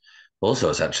 and also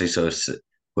it's actually sort of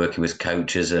working with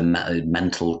coaches and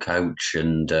mental coach,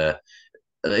 and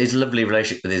his lovely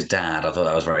relationship with his dad. I thought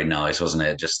that was very nice, wasn't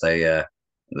it? Just they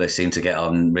seem to get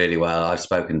on really well. I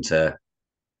spoke to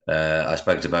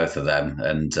both of them,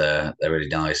 and they're really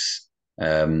nice.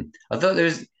 I thought there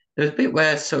was a bit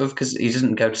where sort of, because he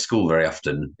doesn't go to school very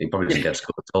often. He probably doesn't go to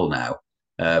school at all now.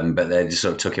 But they just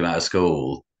sort of took him out of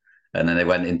school, and then they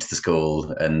went into the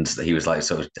school, and he was like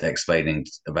sort of explaining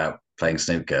about playing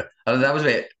snooker. And that was a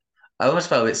bit. I almost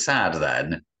felt a bit sad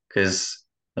then, because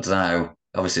I don't know.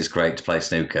 Obviously, it's great to play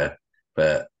snooker,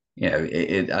 but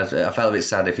I felt a bit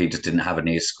sad if he just didn't have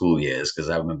any school years, because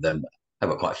I remember them. I've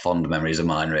got quite fond memories of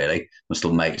mine, really. I'm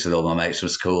still mates with all my mates from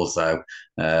school, so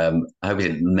I hope he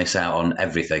didn't miss out on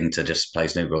everything to just play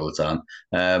snooker all the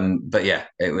time. But yeah,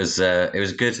 it was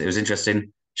good. It was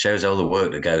interesting. Shows all the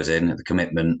work that goes in, the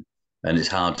commitment, and it's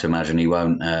hard to imagine he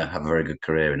won't have a very good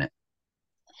career in it.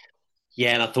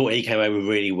 Yeah, and I thought he came over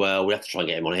really well. We have to try and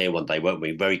get him on here one day, won't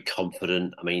we? Very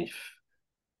confident. I mean,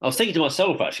 I was thinking to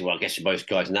myself, actually, well, I guess most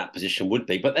guys in that position would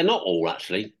be, but they're not all,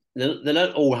 actually. They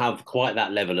don't all have quite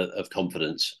that level of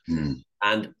confidence.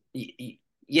 And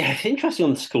yeah, interesting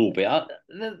on the school bit.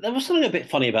 There was something a bit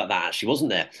funny about that, actually,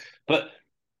 wasn't there? But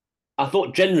I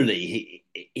thought generally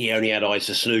he only had eyes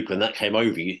for snooker, and that came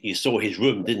over. You saw his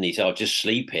room, didn't he? So I'll just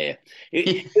sleep here.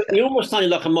 He almost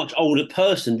sounded like a much older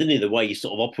person, didn't he? The way he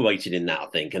sort of operated in that, I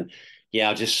think. And yeah,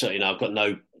 I just, I've got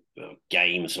no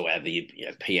games or whatever,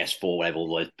 PS4, whatever,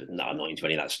 all those, no, I'm not into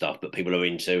any of that stuff, but people are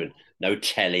into, and no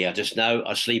telly. I just know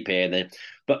I sleep here and then.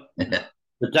 But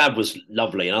the dad was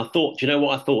lovely. And I thought, do you know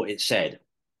what I thought it said?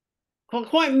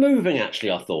 Quite moving,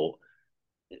 actually, I thought.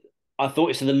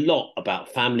 It said a lot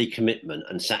about family commitment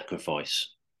and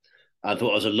sacrifice. I thought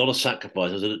there was a lot of sacrifice.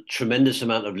 There was a tremendous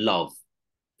amount of love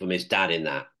from his dad in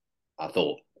that, I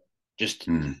thought.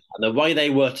 And the way they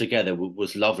were together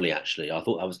was lovely, actually. I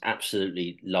thought that was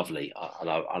absolutely lovely. And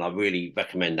I really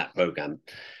recommend that programme.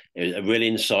 It was a real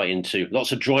insight into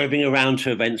lots of driving around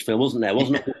to events, Phil, wasn't there?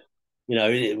 Wasn't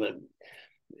it?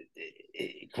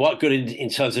 Quite good in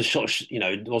terms of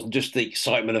it wasn't just the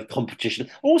excitement of competition.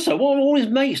 Also, what are all his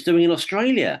mates doing in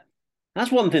Australia?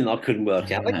 That's one thing that I couldn't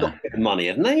work out. They've got a bit of money,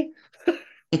 haven't they?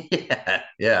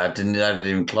 Yeah, I didn't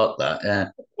even clock that.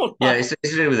 Yeah, it's to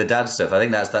do with the dad stuff. I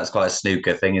think that's quite a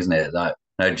snooker thing, isn't it? Like,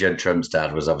 Judd Trump's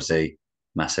dad was obviously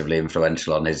massively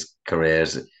influential on his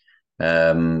careers,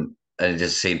 and it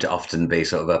just seemed to often be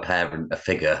sort of a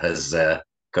figure has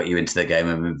got you into the game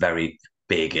and been very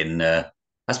big in.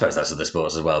 I suppose that's other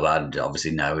sports as well, but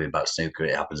obviously knowing about snooker,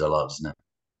 it happens a lot, doesn't it?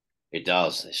 It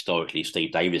does. Historically,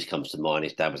 Steve Davis comes to mind.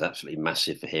 His dad was absolutely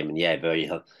massive for him, and very.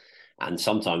 And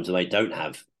sometimes they don't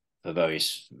have, for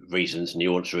various reasons,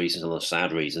 nuanced reasons, and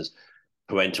sad reasons,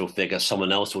 parental figure.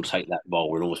 Someone else will take that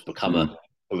role and almost become a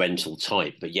parental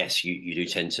type. But yes, you do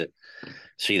tend to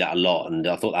see that a lot, and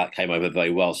I thought that came over very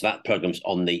well. So that programme's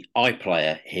on the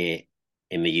iPlayer here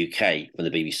in the UK from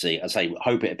the BBC. I say,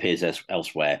 hope it appears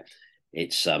elsewhere.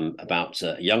 It's about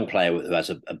a young player who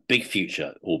has a big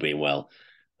future, all being well.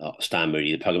 Stan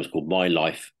Moody. The programme's called My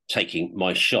Life, Taking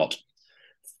My Shot.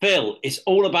 Phil, it's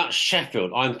all about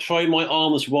Sheffield. I'm throwing my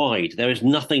arms wide. There is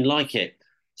nothing like it.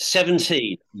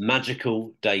 17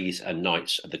 magical days and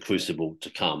nights of the Crucible to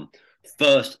come.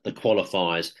 First, the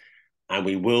qualifiers, and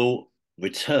we will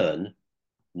return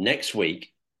next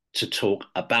week to talk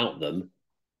about them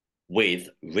with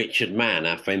Richard Mann,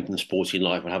 our friend from Sporting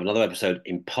Life. We'll have another episode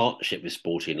in partnership with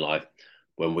Sporting Life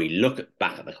when we look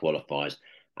back at the qualifiers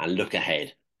and look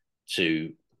ahead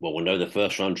to, well, we'll know the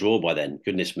first round draw by then.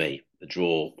 Goodness me, the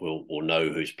draw will know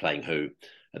who's playing who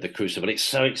at the Crucible. It's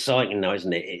so exciting now,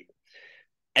 isn't it?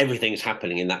 Everything's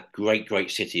happening in that great, great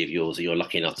city of yours that you're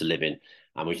lucky enough to live in.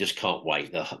 And we just can't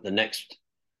wait. The next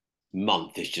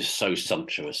month is just so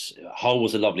sumptuous. Hull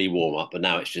was a lovely warm-up, but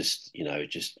now it's just,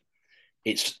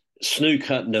 it's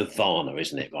snooker nirvana,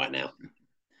 isn't it, right now?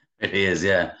 It is,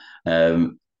 yeah.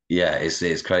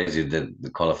 It's crazy, the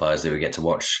qualifiers that we get to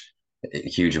watch a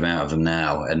huge amount of them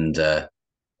now. And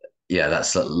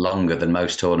that's longer than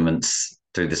most tournaments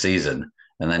through the season.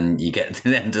 And then you get to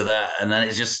the end of that and then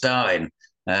it's just starting.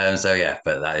 But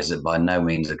that is by no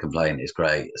means a complaint. It's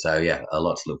great. So, a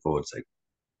lot to look forward to.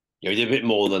 Yeah, we did a bit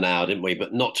more than an hour, didn't we?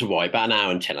 But not to worry. About an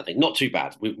hour and 10, I think. Not too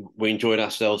bad. We enjoyed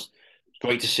ourselves.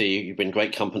 Great to see you. You've been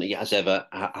great company as ever.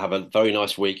 Have a very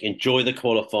nice week. Enjoy the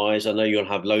qualifiers. I know you'll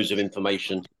have loads of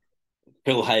information.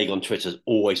 Phil Haig on Twitter is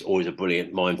always a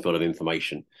brilliant minefield of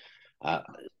information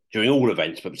during all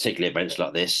events, but particularly events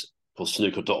like this. Of course,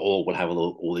 snooker.org will have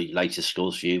all the latest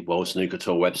scores for you. World Snooker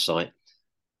Tour website.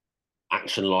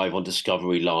 Action Live on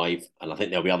Discovery Live. And I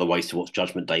think there'll be other ways to watch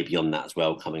Judgment Day beyond that as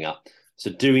well coming up.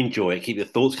 So do enjoy it. Keep your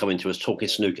thoughts coming to us,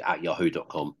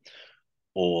 talkingsnooker@yahoo.com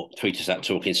or tweet us at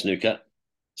Talking Snooker.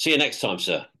 See you next time,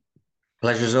 sir.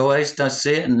 Pleasure as always. Nice to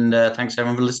see you. And thanks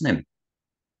everyone for listening.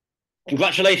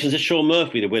 Congratulations to Shaun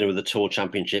Murphy, the winner of the Tour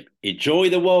Championship. Enjoy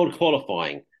the World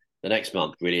qualifying. The next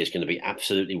month really is going to be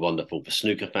absolutely wonderful for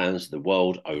snooker fans the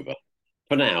world over.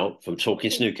 For now, from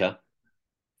Talking Snooker,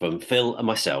 from Phil and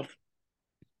myself,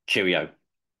 cheerio.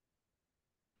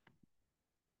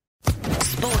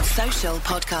 Sports Social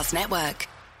Podcast Network.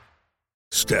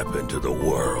 Step into the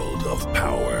world of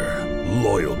power,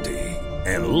 loyalty,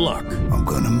 and luck. I'm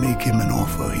going to make him an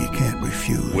offer he can't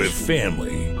refuse. With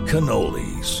family,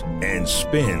 cannolis, and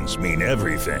spins mean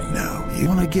everything. Now, you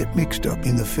want to get mixed up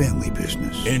in the family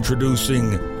business.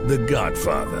 Introducing The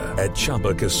Godfather at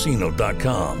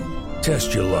ChumbaCasino.com.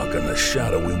 Test your luck in the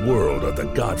shadowy world of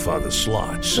The Godfather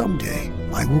slot. Someday,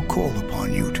 I will call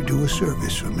upon you to do a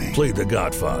service for me. Play The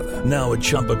Godfather now at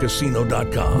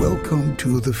ChumbaCasino.com. Welcome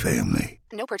to the family.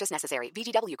 No purchase necessary.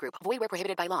 VGW Group. Void where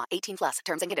prohibited by law. 18+.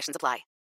 Terms and conditions apply.